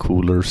and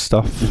cooler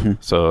stuff.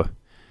 So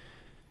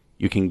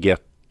you can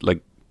get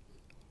like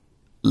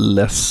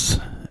less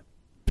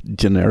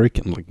generic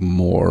and like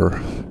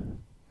more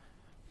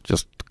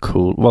just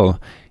cool. Well,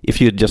 if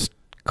you just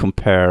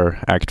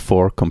compare Act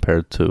 4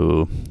 compared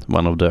to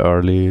one of the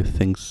early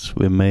things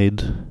we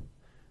made,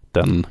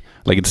 then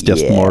like it's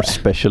just more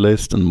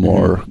specialist and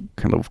more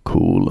kind of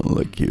cool, and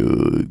like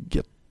you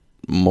get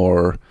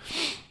more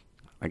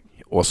like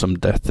awesome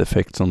death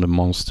effects on the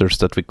monsters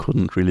that we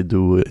couldn't really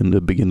do in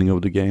the beginning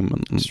of the game.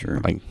 And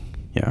sure.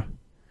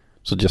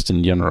 So just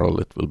in general,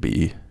 it will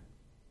be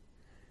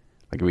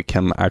like we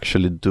can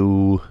actually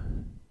do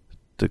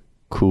the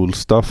cool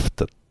stuff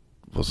that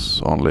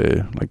was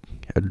only like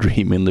a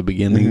dream in the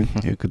beginning,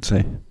 you could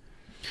say.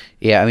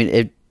 Yeah, I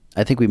mean,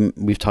 I think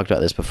we've talked about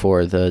this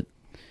before. The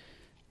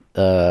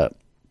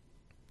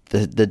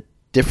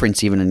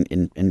difference even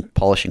in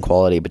polishing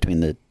quality between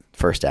the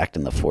first act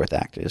and the fourth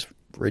act is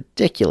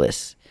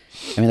ridiculous.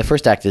 I mean, the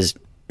first act is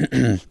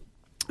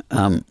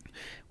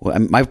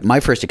my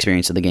first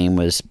experience of the game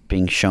was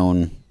being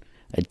shown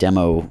a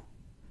demo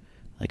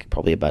like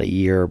probably about a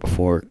year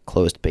before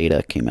closed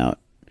beta came out,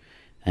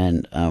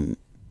 and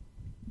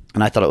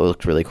I thought it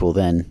looked really cool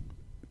then,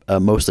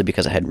 mostly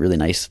because I had really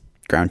nice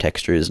ground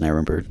textures, and I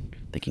remember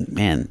thinking,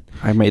 man,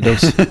 I made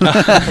those.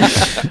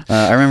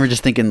 I remember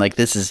just thinking like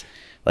this is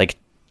like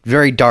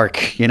very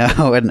dark, you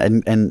know,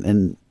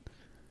 and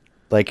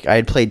like I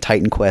had played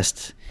Titan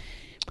Quest,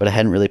 but I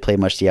hadn't really played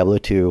much Diablo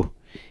 2,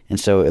 and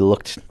so it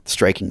looked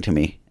striking to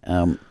me.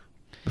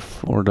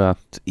 Before that,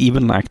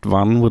 even Act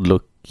 1 would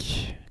look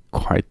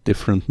quite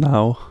different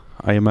now,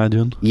 I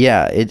imagine.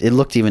 Yeah, it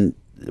looked even,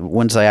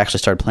 once I actually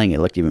started playing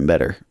it looked even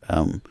better,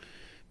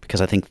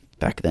 because I think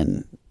back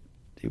then,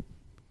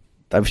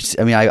 I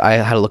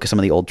had to look at some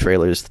of the old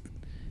trailers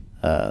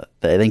that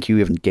I think you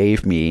even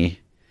gave me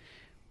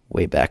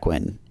way back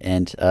when,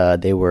 and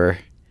they were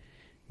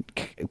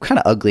kind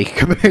of ugly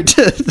compared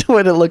to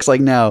what it looks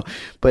like now.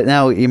 But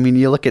now, I mean,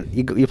 you look at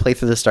you play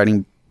through the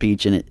starting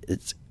beach, and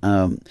it's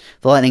the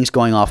lightning's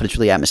going off, and it's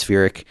really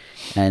atmospheric,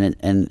 and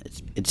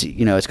it's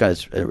you know, it's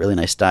got a really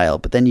nice style.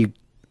 But then you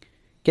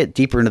get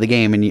deeper into the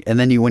game, and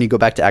then when you go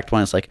back to Act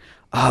 1, it's like,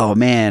 oh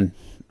man,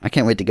 I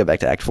can't wait to go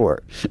back to Act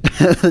 4.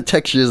 The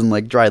textures in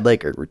like Dried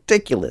Lake are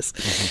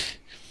ridiculous.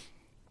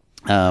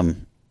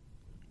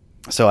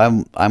 So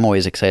I'm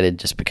always excited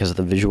just because of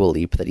the visual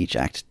leap that each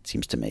act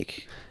seems to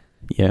make.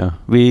 Yeah,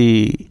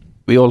 we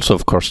also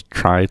of course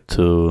try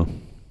to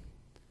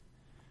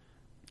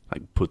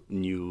like put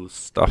new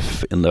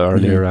stuff in the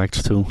earlier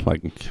acts too,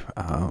 like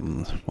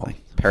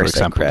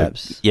Parasite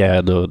crabs.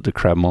 The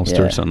crab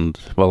monsters, and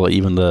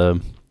even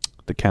the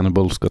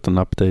cannibals got an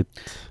update.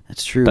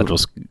 That's true. That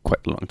was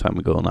quite a long time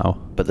ago now.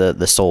 But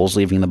the souls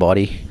leaving the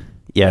body.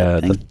 Yeah,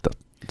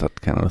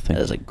 that kind of thing.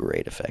 That is a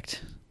great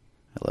effect.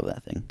 I love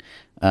that thing.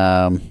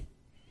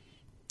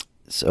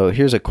 So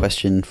here's a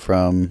question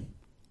from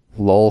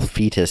Lol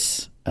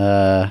Fetus.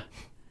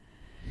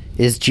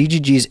 Is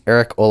GGG's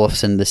Eric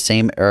Olofsson the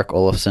same Eric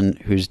Olofsson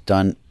who's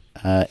done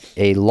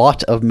a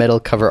lot of metal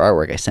cover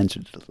artwork? I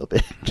censored it a little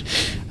bit.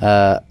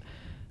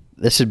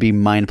 This would be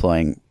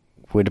mind-blowing.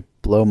 Would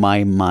blow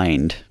my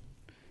mind.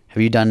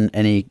 Have you done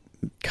any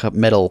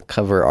metal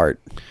cover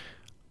art?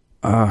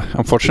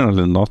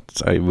 Unfortunately not.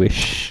 I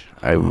wish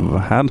I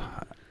had.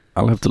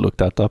 I'll have to look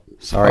that up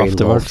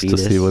afterwards to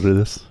see what it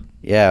is.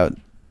 Yeah,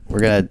 we're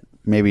going to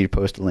maybe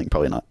post a link.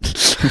 Probably not.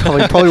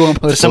 probably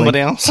won't post somebody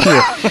else.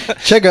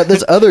 Check out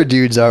this other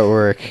dude's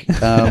artwork.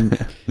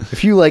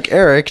 If you like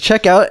Eric,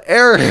 check out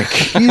Eric.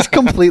 He's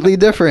completely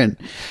different.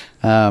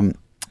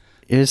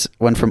 Here's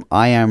one from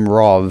I Am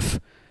Rov.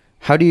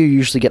 How do you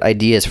usually get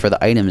ideas for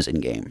the items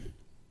in game?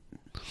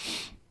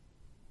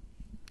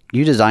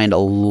 You designed a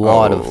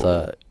lot of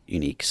the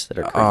uniques that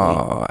are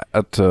currently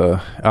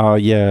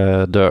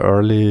the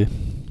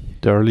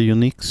early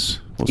uniques.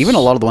 Even a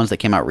lot of the ones that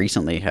came out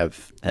recently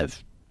have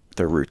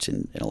their roots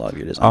in a lot of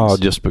your designs.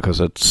 Just because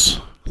it's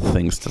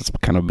things that's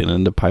kind of been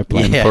in the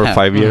pipeline for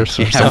 5 years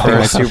or something for a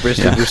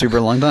like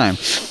super long time.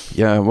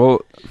 Yeah,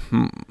 well,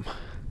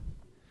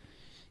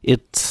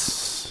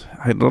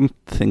 I don't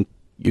think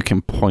you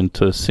can point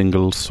to a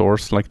single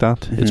source like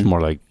that. Mm-hmm. It's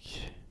more like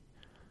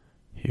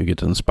you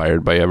get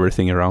inspired by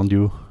everything around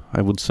you,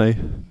 I would say.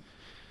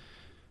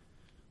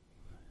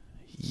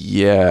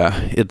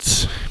 Yeah,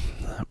 that's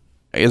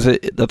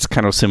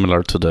kind of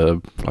similar to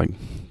the like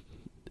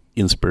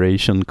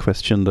inspiration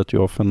question that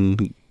you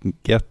often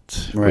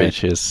get, right.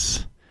 Which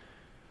is,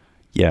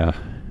 there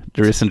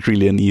isn't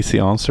really an easy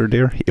answer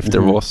there. If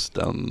there was,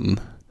 then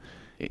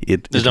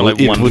there's not like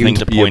one thing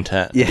to point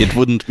at. Yeah. It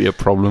wouldn't be a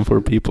problem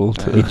for people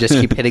to you just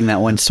keep hitting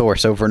that one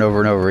source over and over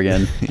and over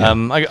again.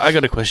 I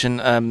got a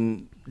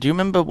question. Do you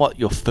remember what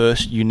your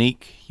first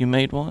unique you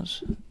made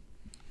was?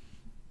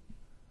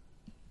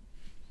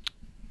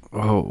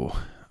 Oh,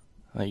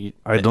 I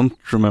don't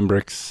remember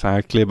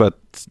exactly, but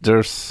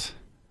there's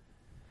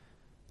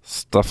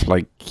stuff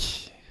like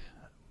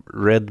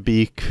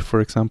Redbeak,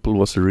 for example,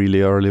 was a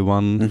really early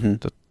one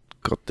that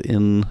got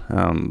in,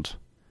 and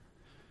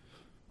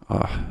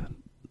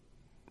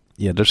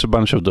there's a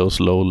bunch of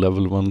those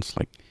low-level ones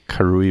like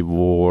Karui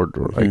Ward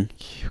or like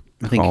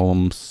I think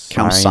Calm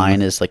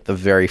Sign is like the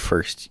very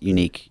first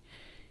unique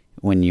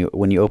when you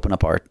open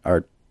up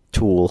our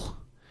tool.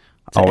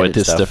 It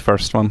is the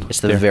first one.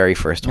 It's the very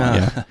first one.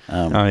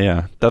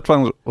 Yeah. That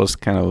one was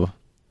kind of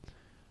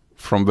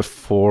from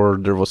before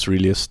there was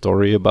really a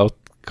story about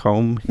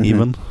Calm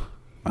even.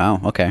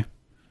 Wow, okay.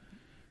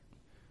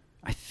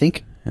 I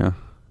think... Yeah.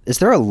 Is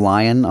there a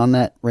lion on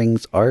that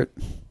ring's art?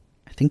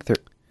 I think there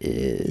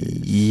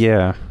is.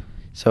 Yeah.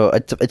 So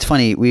it's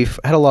funny. We've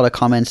had a lot of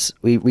comments.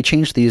 We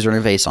changed the user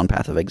interface on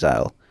Path of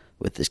Exile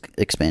with this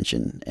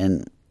expansion.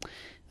 And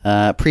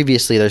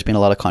previously there's been a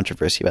lot of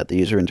controversy about the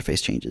user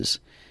interface changes.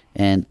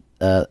 And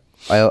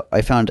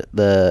I found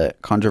the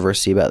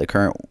controversy about the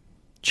current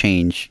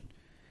change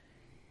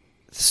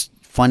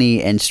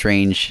funny and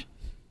strange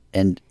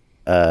and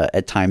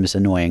at times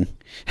annoying.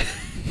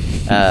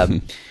 A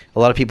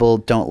lot of people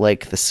don't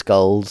like the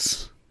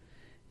skulls,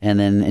 and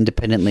then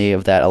independently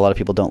of that, a lot of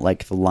people don't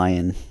like the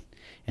lion,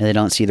 and they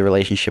don't see the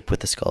relationship with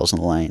the skulls and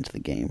the lion to the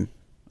game.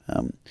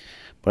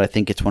 But I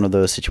think it's one of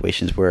those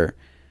situations where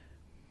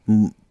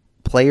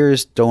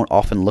players don't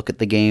often look at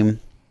the game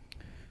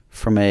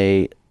from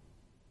a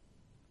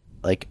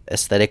like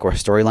aesthetic or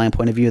storyline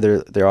point of view.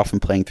 They're often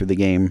playing through the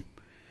game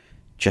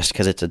just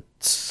because it's a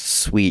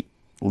sweet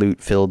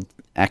loot-filled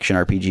action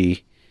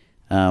RPG.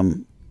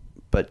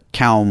 But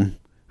Calm,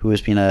 who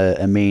has been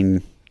a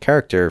main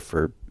character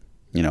for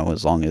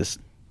as long as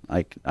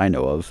I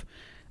know of,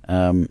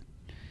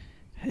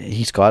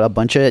 he's got a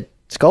bunch of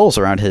skulls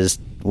around his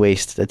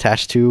waist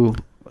attached to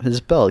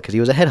his belt because he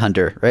was a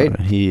headhunter, right?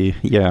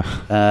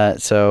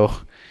 So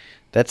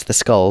that's the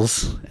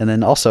skulls, and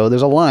then also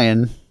there's a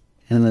lion.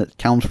 And the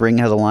Calm's ring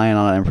has a lion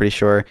on it, I'm pretty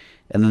sure.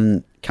 And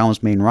then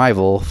Calm's main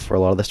rival for a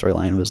lot of the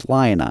storyline was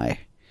Lion Eye.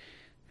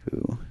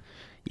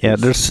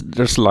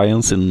 There's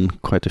lions in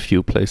quite a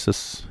few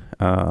places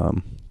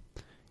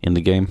in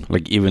the game.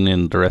 Like even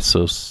in the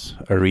Ressus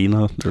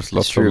arena, there's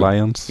lots of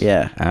lions.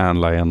 Yeah. And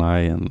Lion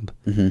Eye and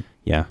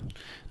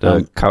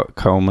the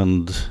Calm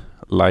and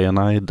Lion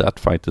Eye,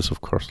 that fight is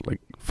of course like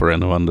for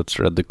anyone that's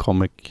read the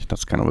comic,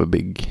 that's kind of a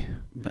big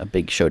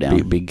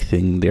showdown. Big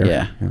thing there.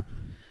 Yeah.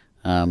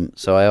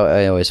 So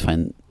I always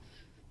find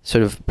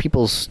sort of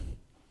people's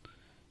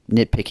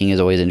nitpicking is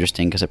always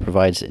interesting because it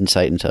provides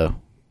insight into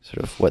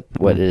sort of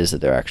what it is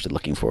that they're actually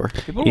looking for.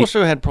 People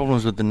also had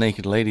problems with the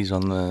naked ladies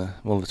on the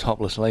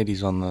topless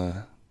ladies on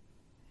the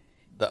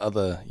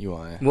other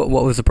UI. What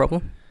was the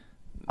problem?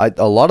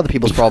 A lot of the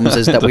people's problems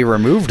is that we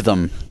removed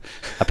them.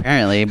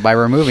 Apparently, by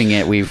removing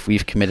it,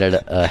 we've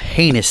committed a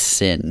heinous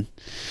sin.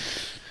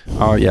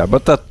 Oh yeah,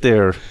 but that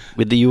there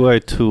with the UI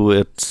 2,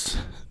 it's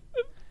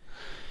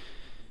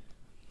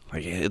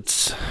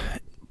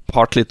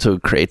partly to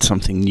create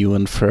something new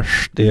and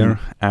fresh there,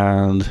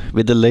 and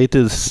with the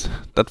latest,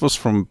 that was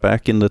from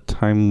back in the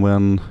time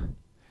when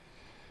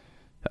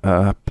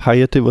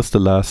Piety was the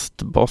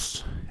last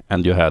boss,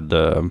 and you had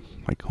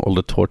like all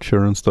the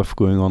torture and stuff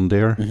going on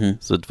there.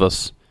 So it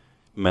was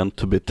meant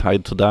to be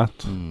tied to that,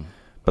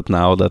 but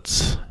now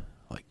that's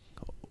like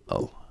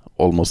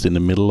almost in the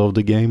middle of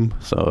the game.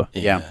 So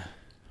yeah.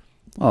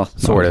 Well,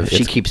 sort of.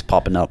 She keeps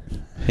popping up.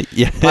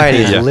 Yeah,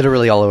 Piety is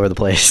literally all over the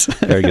place.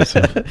 I guess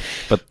so.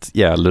 But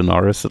yeah,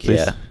 Lunaris at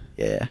least.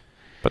 Yeah.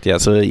 But yeah,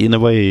 so in a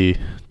way,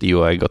 the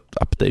UI got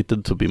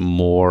updated to be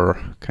more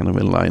kind of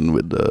in line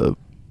with the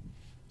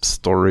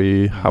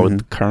story, how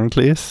it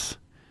currently is,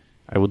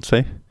 I would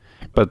say.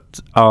 But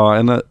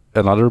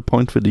another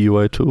point with the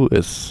UI 2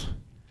 is,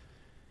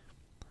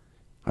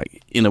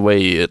 like, in a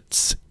way,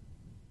 it's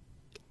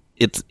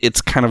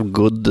kind of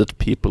good that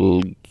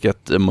people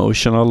get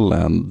emotional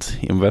and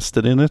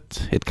invested in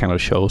it. It kind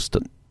of shows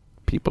that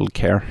people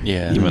care,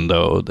 even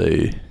though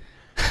they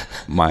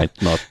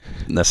might not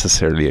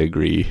necessarily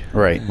agree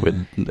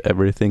with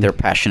everything. They're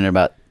passionate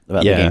about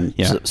the game.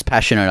 So it's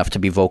passionate enough to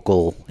be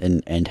vocal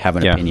and have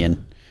an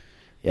opinion.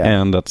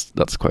 Yeah, and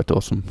that's quite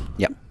awesome.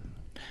 Yeah.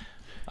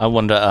 I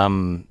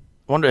wonder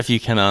if you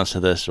can answer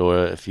this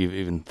or if you've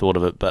even thought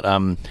of it. But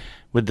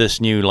with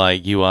this new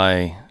like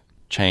UI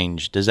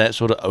change, does that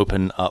sort of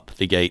open up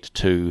the gate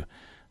to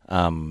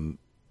microtransaction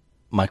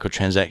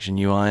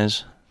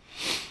UIs?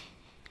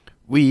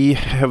 We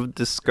have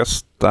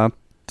discussed that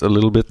a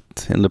little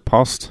bit in the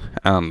past,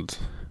 and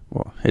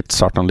well, it's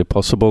certainly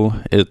possible.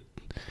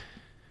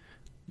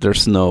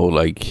 There's no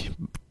like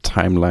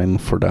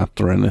timeline for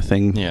that or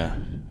anything. Yeah.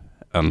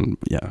 And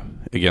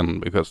again,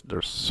 because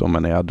there's so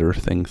many other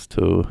things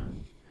to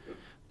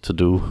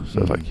do.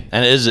 So like,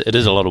 and it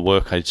is a lot of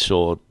work. I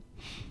saw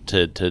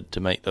to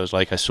make those.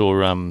 Like I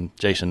saw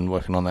Jason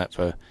working on that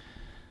for,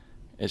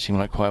 it seemed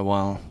like quite a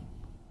while.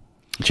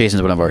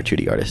 Jason's one of our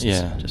 2D artists.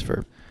 Yeah. Just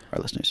for our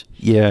listeners.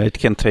 Yeah, it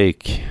can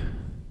take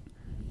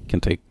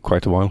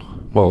quite a while.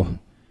 Well,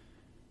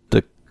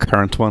 the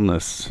current one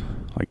is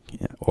like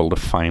all the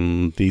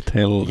fine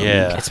detail.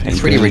 Yeah, it's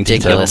pretty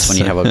ridiculous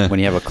when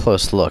you have a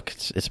close look.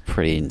 It's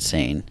pretty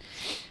insane.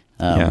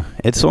 Yeah,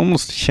 it's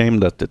almost a shame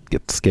that it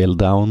gets scaled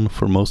down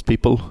for most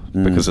people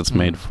because it's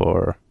made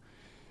for.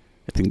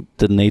 I think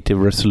the native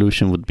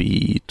resolution would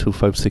be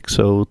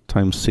 2560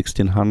 times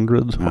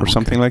 1600 or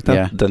something like that.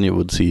 Yeah. Then you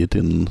would see it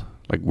in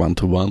like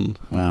 1:1.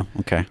 Wow.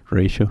 Okay.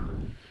 Ratio.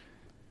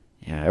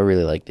 Yeah, I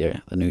really like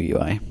the new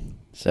UI.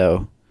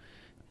 So,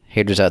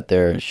 haters out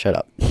there, shut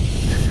up.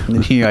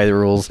 The new UI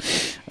rules.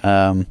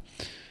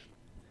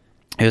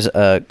 Here's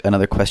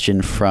another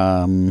question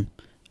from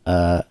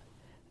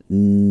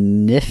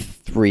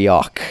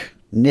Nithryok.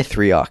 Nithryok.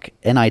 Nithryok.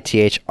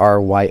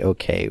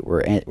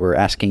 We're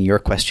asking your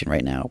question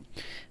right now.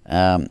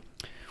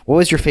 What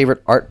was your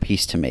favorite art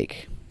piece to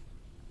make?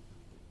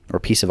 Or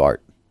piece of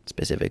art,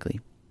 specifically?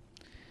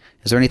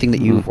 Is there anything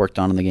that you've worked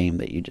on in the game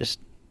that you just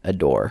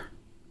adore?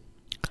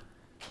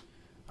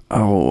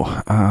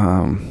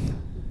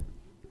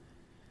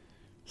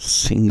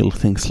 Single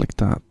things like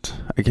that.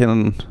 I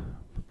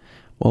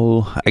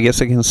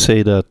guess I can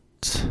say that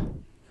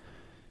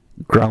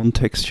ground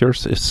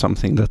textures is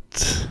something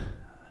that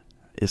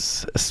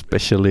is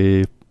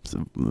especially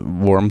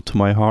warm to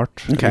my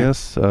heart, I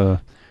guess,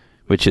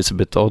 which is a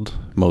bit odd.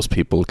 Most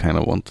people kind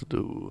of want to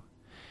do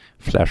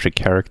flashy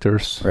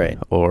characters, right?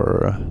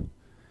 Or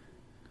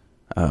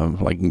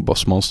like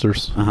boss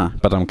monsters,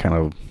 but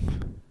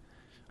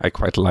I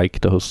quite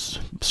like those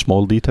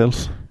small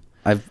details.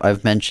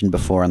 I've mentioned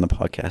before on the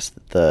podcast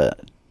that the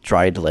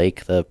Dried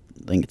Lake, I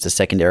think it's a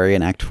secondary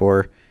in Act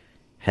 4,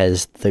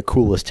 has the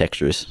coolest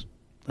textures.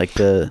 Like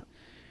the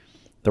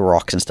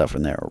rocks and stuff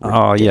in there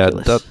are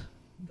ridiculous. Yeah,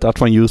 that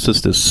one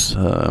uses this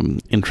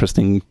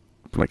interesting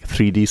like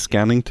 3D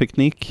scanning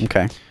technique.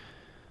 Okay.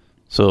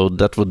 So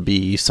that would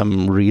be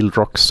some real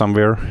rocks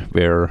somewhere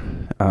where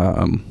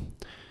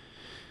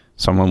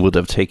someone would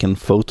have taken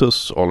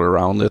photos all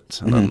around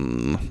it, and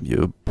then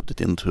you put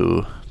it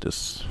into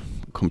this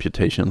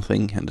computation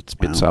thing, and it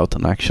spits out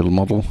an actual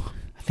model.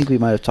 I think we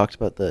might have talked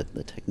about the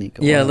technique.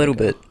 A little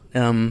bit.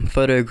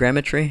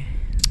 Photogrammetry.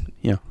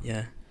 Yeah.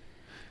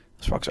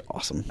 Those rocks are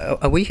awesome.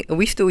 Are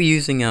we still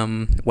using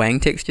Wang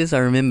textures? I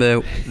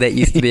remember that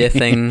used to be a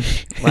thing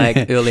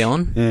like early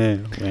on. Yeah,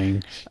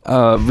 Wang.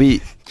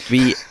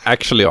 We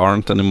actually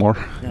aren't anymore.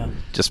 Yeah.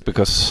 Just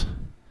because,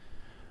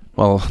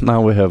 well,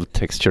 now we have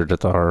texture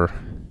that are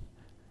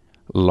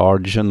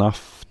large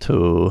enough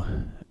to,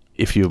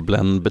 if you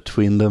blend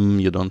between them,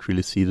 you don't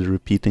really see the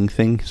repeating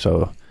thing.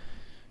 So,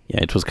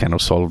 yeah, it was kind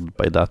of solved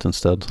by that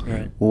instead.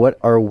 Right. What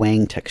are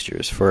Wang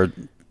textures for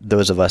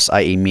those of us,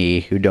 i.e.,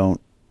 me, who don't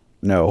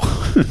know?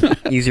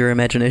 Use your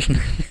imagination.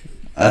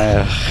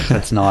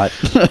 That's not.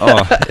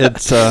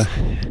 It's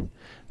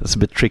a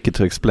bit tricky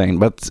to explain,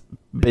 but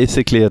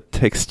basically a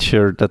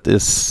texture that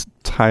is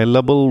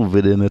tileable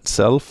within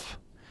itself.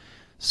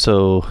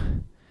 So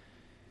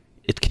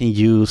it can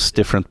use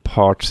different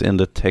parts in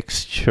the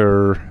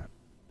texture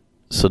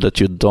so that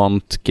you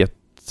don't get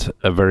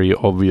a very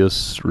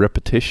obvious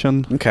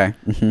repetition. Okay.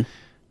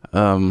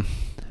 Mm-hmm.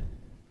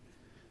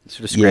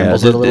 Sort of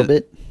scrambles it a little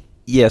bit.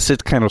 Yes,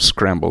 it kind of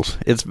scrambles.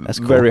 It's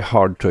Cool. very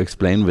hard to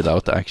explain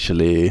without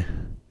actually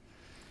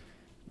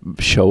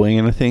showing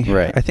anything.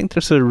 Right. I think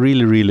there's a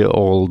really, really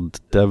old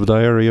dev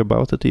diary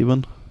about it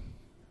even.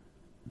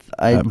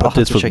 But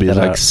this would be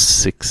like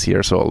 6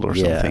 years old or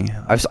something.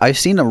 I've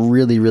seen a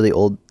really, really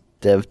old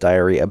dev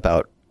diary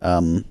about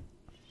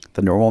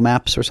the normal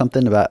maps or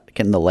something, about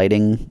getting the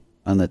lighting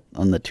on the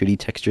 2D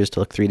textures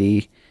to look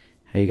 3D.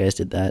 How you guys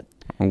did that?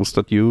 Was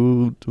that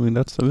you doing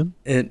that, Steven?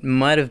 It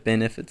might have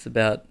been, if it's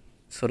about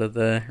sort of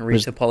the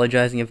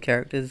retopologizing of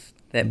characters.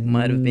 That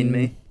might have been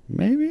me.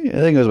 Maybe. I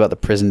think it was about the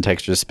prison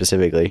textures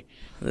specifically.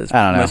 That's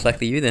I don't know. most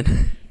likely you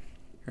then.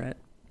 Right.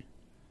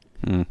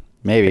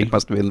 Maybe. It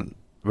must have been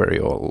very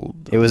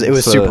old. It was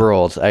super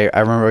old. I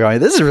remember going,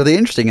 this is really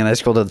interesting, and I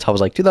scrolled to the top, I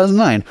was like,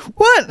 2009.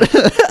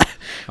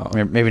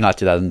 What? Maybe not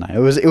 2009. It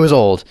was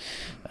old.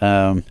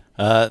 That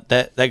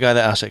guy that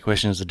asked that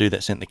question is the dude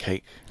that sent the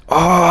cake.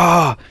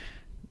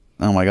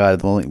 Oh my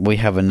God! Well, we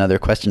have another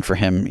question for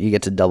him. You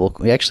get to double.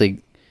 We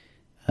actually.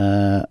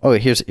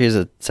 Here's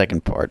a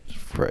second part.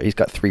 He's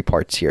got 3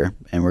 parts here,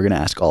 and we're gonna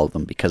ask all of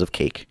them because of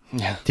cake.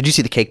 Yeah. Did you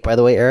see the cake, by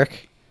the way,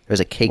 Eric? There was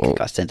a cake that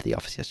got sent to the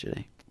office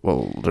yesterday.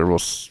 Well, there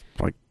was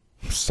like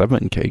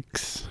 7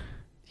 cakes.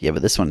 Yeah,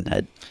 but this one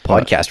had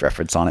podcast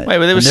reference on it. Wait,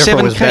 but there was and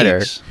 7 was better.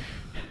 cakes.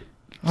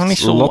 I only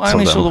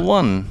saw the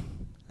one.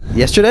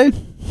 Yesterday?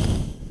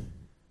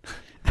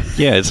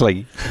 Yeah, it's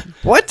like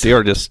What? they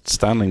are just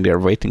standing there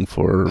waiting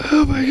for.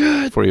 Oh my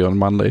God! For you on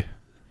Monday.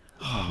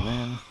 Oh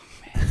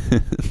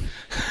man.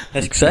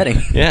 That's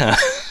exciting. Yeah.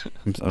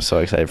 I'm so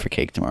excited for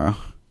cake tomorrow.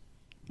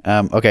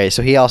 Okay,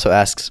 so he also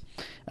asks,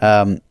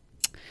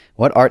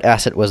 what art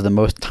asset was the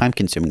most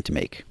time-consuming to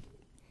make?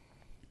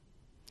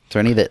 Is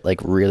there any that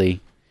like really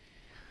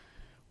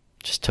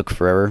just took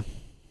forever?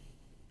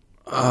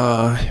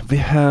 We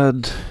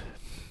had.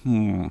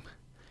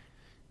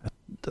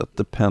 That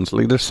depends.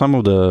 Like, there's some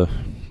of the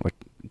like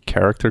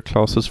character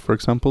classes, for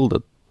example.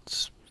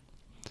 That's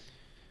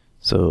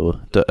so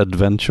the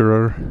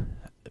adventurer,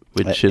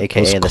 which it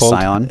AKA was the called.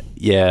 Scion.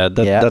 Yeah,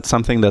 that's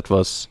something that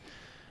was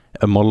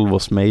a model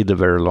was made a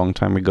very long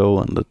time ago,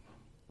 and that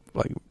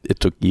like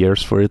it took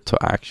years for it to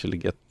actually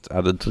get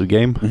added to the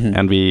game,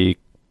 and we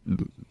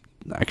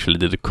actually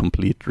did a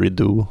complete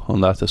redo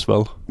on that as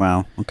well.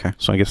 Wow. Okay.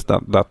 So I guess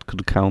that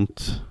could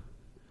count.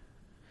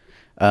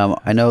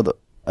 I know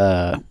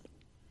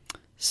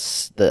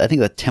I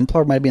think the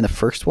Templar might be in the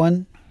first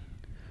one,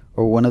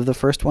 or one of the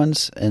first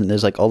ones, and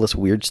there's like all this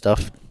weird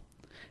stuff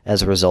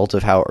as a result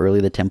of how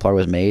early the Templar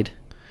was made.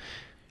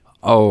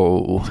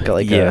 Oh, It's got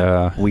like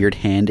a weird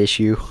hand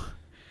issue.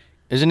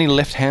 Isn't he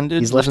left-handed?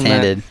 He's Wasn't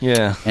left-handed. that-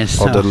 Yeah. And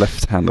so, Or the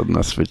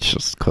left-handedness, which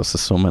just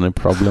causes so many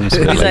problems.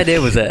 Whose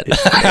idea was that?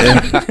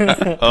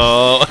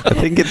 Oh. I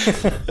think it's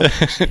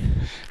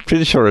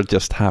pretty sure it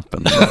just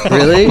happened.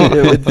 really?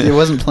 It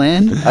wasn't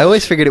planned? I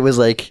always figured it was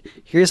like,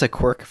 here's a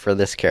quirk for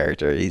this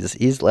character.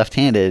 He's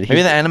left-handed.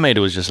 Maybe the animator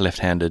was just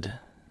left-handed.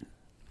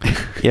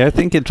 Yeah, I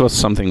think it was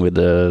something with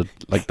the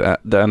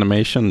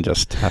animation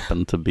just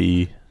happened to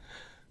be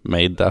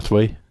made that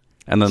way,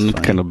 and then That's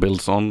it kind of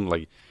builds on.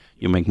 Like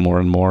you make more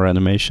and more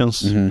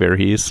animations where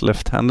he is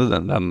left-handed,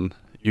 and then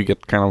you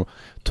get kind of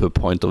to a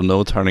point of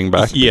no turning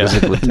back. Yeah.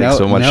 Because it would take now,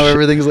 so much. now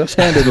everything's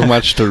left-handed. So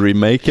much to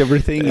remake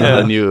everything, Yeah. and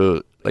then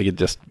you like it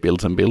just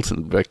builds and builds, and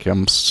it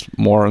becomes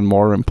more and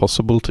more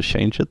impossible to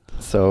change it.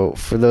 So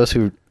for those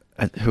who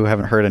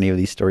haven't heard any of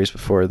these stories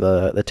before,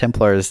 the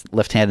Templar's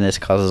left-handedness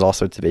causes all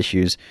sorts of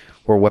issues,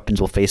 where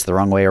weapons will face the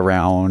wrong way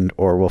around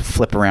or will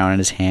flip around in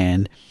his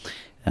hand.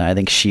 I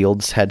think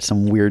Shields had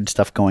some weird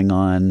stuff going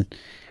on,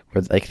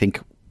 where I think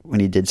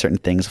when he did certain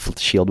things,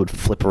 Shield would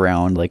flip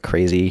around like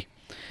crazy.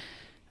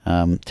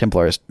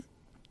 Templar's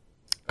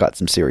got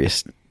some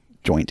serious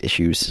joint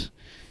issues.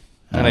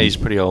 I know he's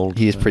pretty old.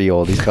 He is pretty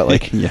old. He's got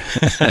like Yeah.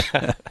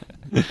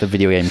 the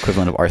video game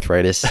equivalent of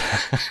arthritis.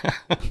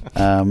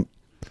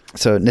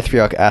 So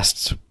Nithriok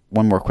asks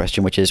one more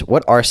question, which is,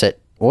 what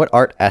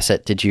art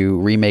asset did you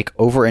remake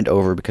over and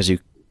over because you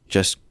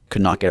just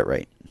could not get it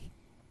right?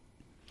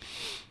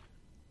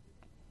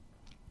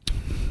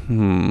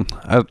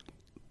 That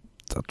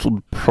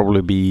would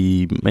probably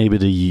be maybe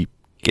the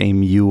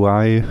game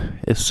UI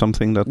is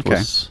something that Okay.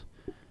 was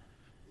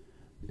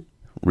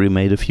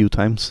remade a few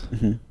times.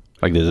 Mm-hmm.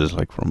 Like this is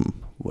like from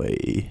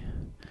way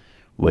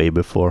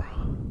before.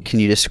 Can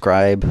you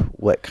describe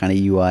what kind of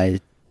UI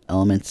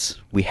elements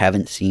we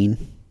haven't seen?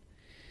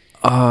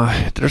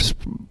 There's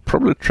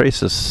probably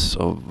traces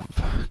of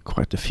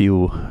quite a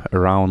few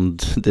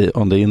around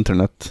on the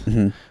internet,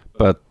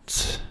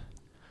 but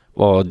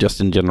just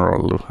in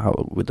general,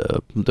 how with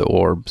the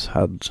orbs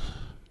had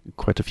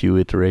quite a few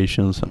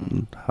iterations,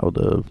 and how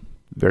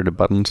where the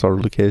buttons are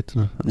located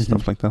and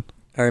stuff like that.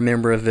 I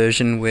remember a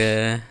version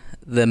where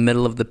the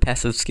middle of the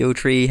passive skill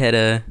tree had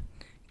a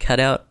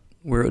cutout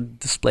where it would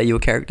display your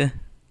character.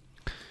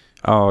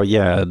 Oh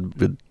yeah,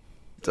 with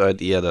the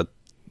idea that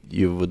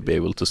you would be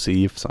able to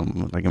see if a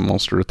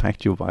monster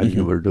attacked you while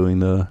you were doing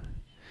the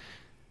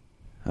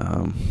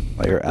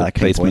your the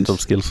placement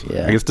of skills.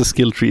 Yeah. I guess the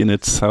skill tree in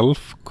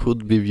itself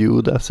could be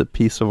viewed as a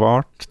piece of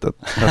art that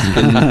has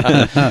been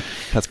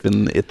has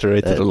been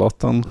iterated a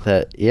lot on.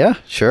 Yeah,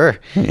 sure.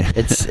 Yeah.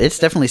 It's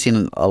definitely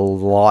seen a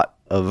lot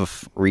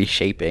of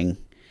reshaping.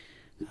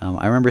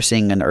 I remember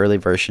seeing an early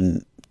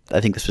version.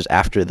 I think this was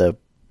after the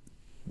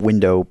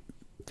window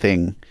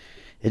thing.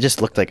 It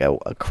just looked like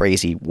a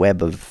crazy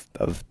web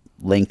of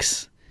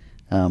links.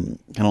 I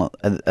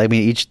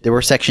mean, there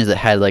were sections that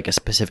had like a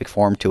specific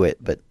form to it,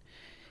 but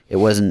it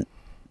wasn't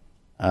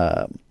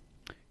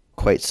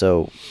quite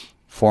so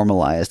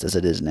formalized as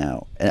it is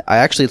now. And I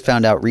actually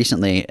found out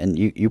recently, and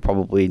you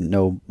probably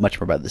know much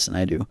more about this than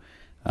I do,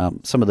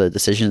 some of the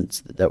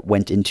decisions that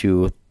went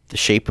into the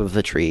shape of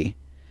the tree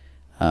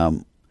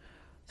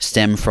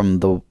stem from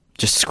the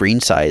just screen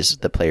size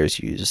that players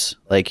use.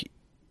 Like,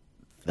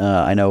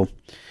 I know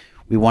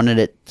we wanted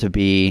it to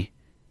be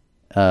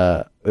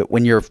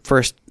when you're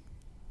first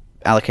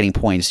allocating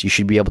points, you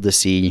should be able to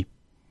see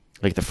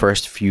like the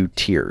first few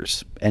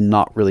tiers and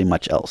not really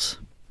much else,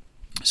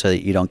 so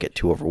that you don't get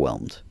too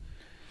overwhelmed.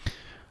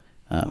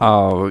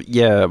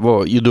 Yeah,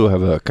 well, you do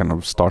have a kind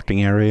of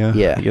starting area,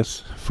 Yeah. I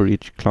guess, for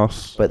each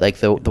class. But like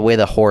the way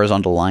the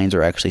horizontal lines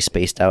are actually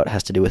spaced out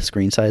has to do with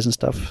screen size and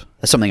stuff.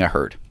 That's something I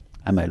heard.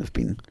 I might have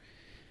been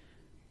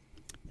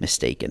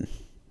mistaken.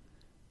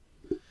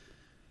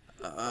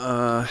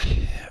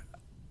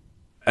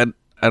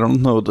 I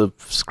don't know the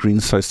screen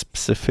size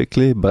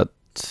specifically, but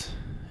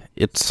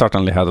it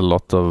certainly had a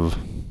lot of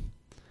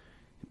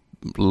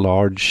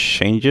large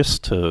changes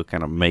to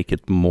kind of make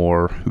it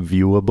more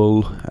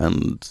viewable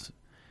and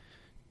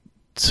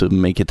to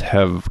make it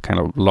have kind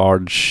of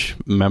large,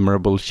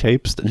 memorable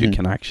shapes that you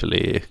can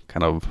actually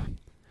kind of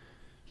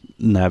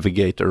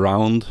navigate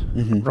around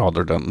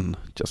rather than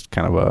just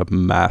kind of a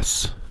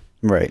mass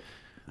Right.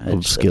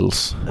 of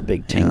skills. A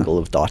big tangle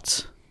of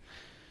dots.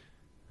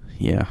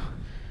 Yeah.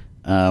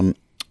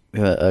 We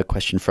have a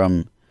question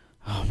from,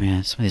 oh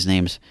man, some of these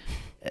names.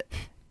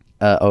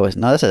 No, this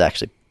is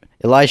actually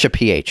Elijah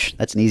PH.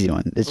 That's an easy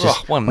one. It's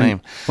just one name.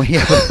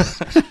 Yeah,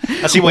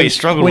 I see why you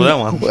struggled with that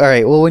one. All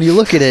right. Well, when you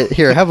look at it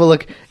here, have a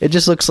look. It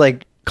just looks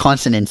like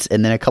consonants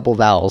and then a couple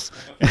vowels.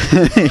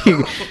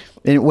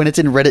 And when it's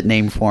in Reddit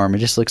name form, it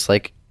just looks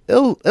like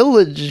but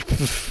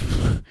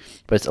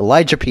it's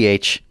Elijah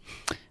PH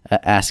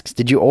asks,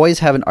 did you always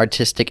have an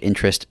artistic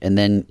interest, and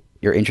then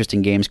your interest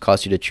in games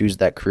caused you to choose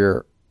that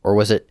career, or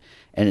was it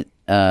an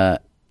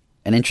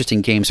interest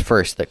in games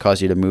first that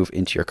caused you to move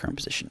into your current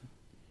position?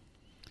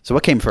 So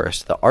what came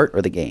first, the art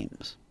or the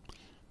games?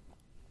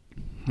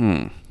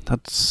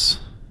 That's...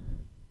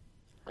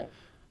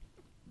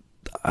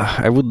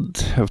 I would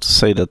have to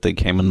say that they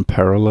came in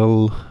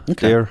parallel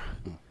there.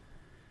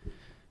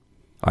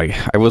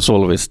 I was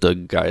always the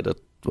guy that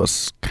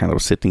was kind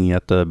of sitting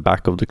at the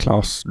back of the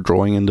class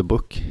drawing in the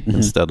book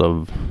instead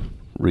of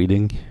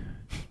reading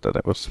that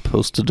I was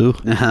supposed to do.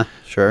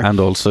 Sure. And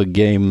also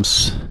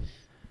games,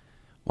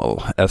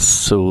 well, as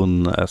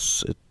soon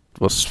as it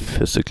was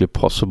physically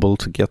possible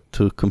to get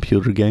to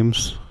computer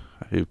games,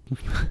 I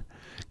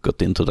got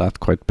into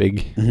that quite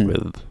big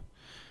with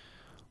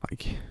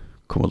like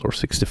Commodore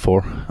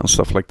 64 and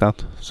stuff like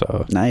that.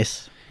 So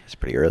nice. It's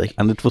pretty early.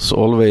 And it was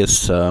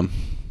always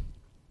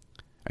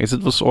I guess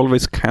it was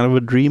always kind of a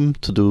dream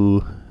to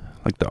do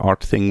like the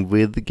art thing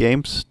with the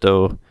games,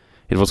 though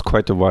it was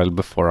quite a while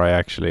before I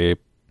actually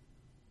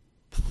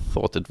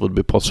thought it would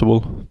be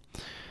possible.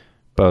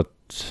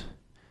 But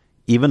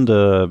even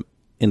the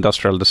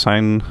industrial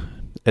design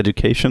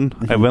education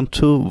I went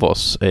to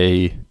was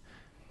a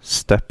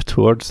step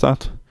towards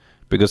that,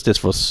 because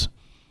it was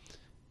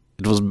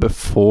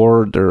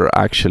before there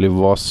actually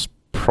was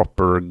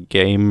proper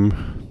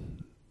game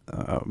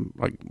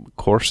like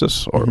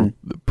courses or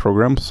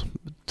programs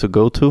to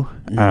go to,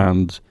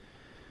 and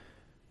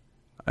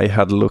I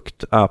had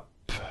looked up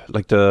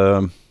like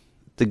the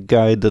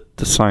guy that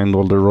designed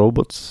all the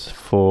robots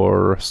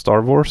for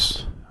Star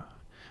Wars.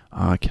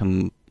 I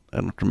don't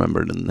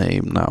remember the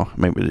name now.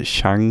 Maybe the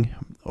Shang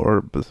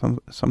or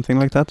something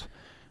like that.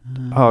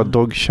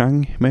 Dog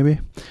Shang, maybe.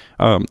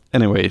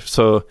 Anyway,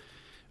 so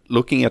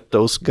looking at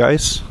those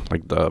guys,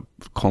 like the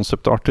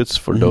concept artists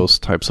for those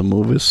types of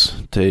movies,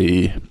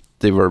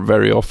 they were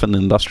very often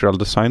industrial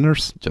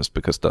designers, just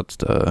because that's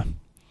the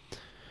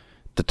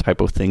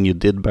type of thing you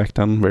did back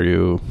then, where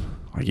you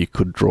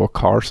could draw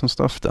cars and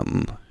stuff.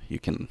 Then you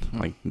can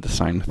like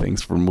design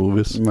things for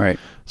movies, right?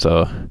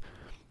 So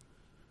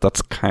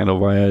that's kind of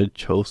why I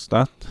chose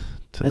that.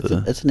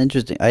 That's an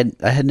interesting.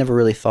 I had never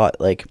really thought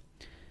like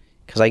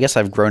because I guess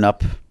I've grown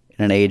up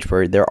in an age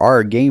where there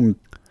are game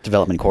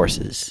development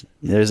courses.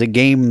 There's a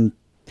game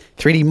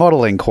 3D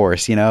modeling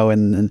course,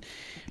 and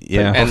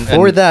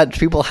before that,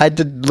 people had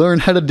to learn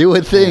how to do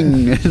a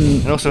thing. Yeah.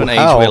 And also an age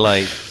where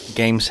like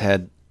games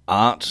had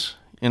art,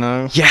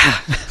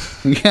 Yeah.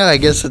 Yeah, I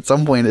guess at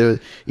some point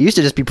it used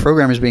to just be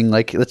programmers being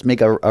like, let's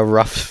make a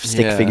rough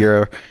stick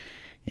figure.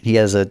 And he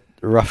has a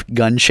rough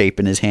gun shape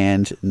in his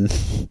hand. And,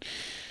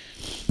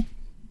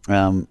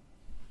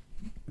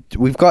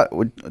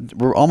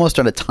 we're almost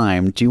out of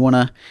time. Do you want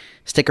to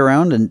stick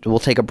around and we'll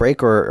take a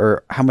break,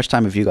 or how much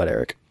time have you got,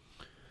 Eric?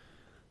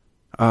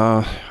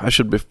 I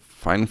should be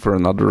fine for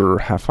another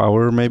half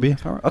hour, maybe.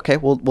 Okay,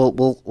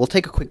 we'll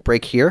take a quick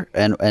break here,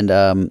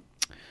 and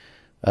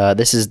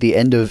this is the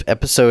end of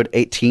episode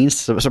 18.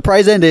 So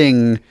surprise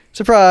ending!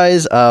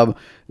 Surprise!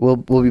 We'll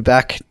be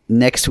back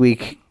next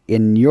week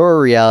in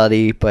your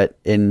reality, but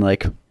in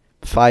like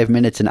 5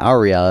 minutes in our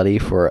reality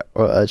for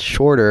a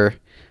shorter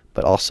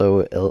but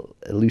also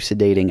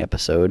elucidating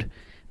episode.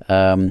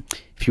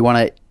 If you want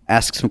to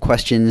ask some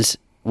questions,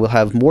 we'll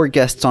have more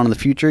guests on in the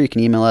future. You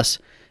can email us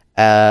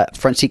at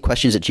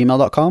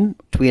frontseatquestions@gmail.com,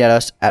 tweet at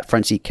us at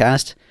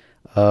frontseatcast,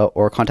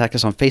 or contact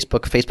us on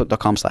Facebook,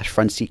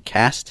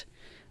 facebook.com/frontseatcast.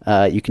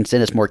 You can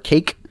send us more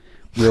cake.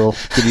 We'll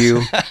give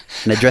you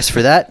an address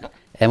for that,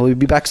 and we'll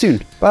be back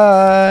soon.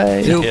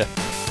 Bye. Yeah.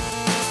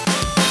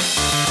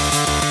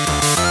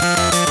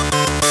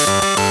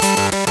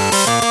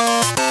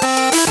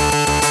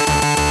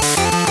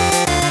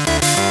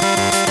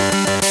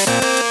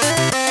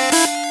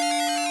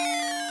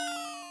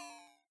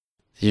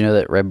 Did you know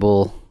that Red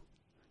Bull,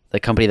 the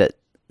company that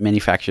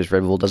manufactures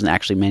Red Bull, doesn't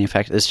actually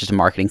manufacture? It's just a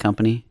marketing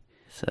company.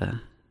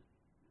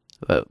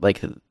 But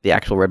like the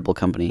actual Red Bull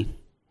company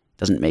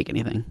doesn't make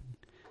anything.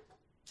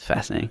 It's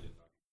fascinating.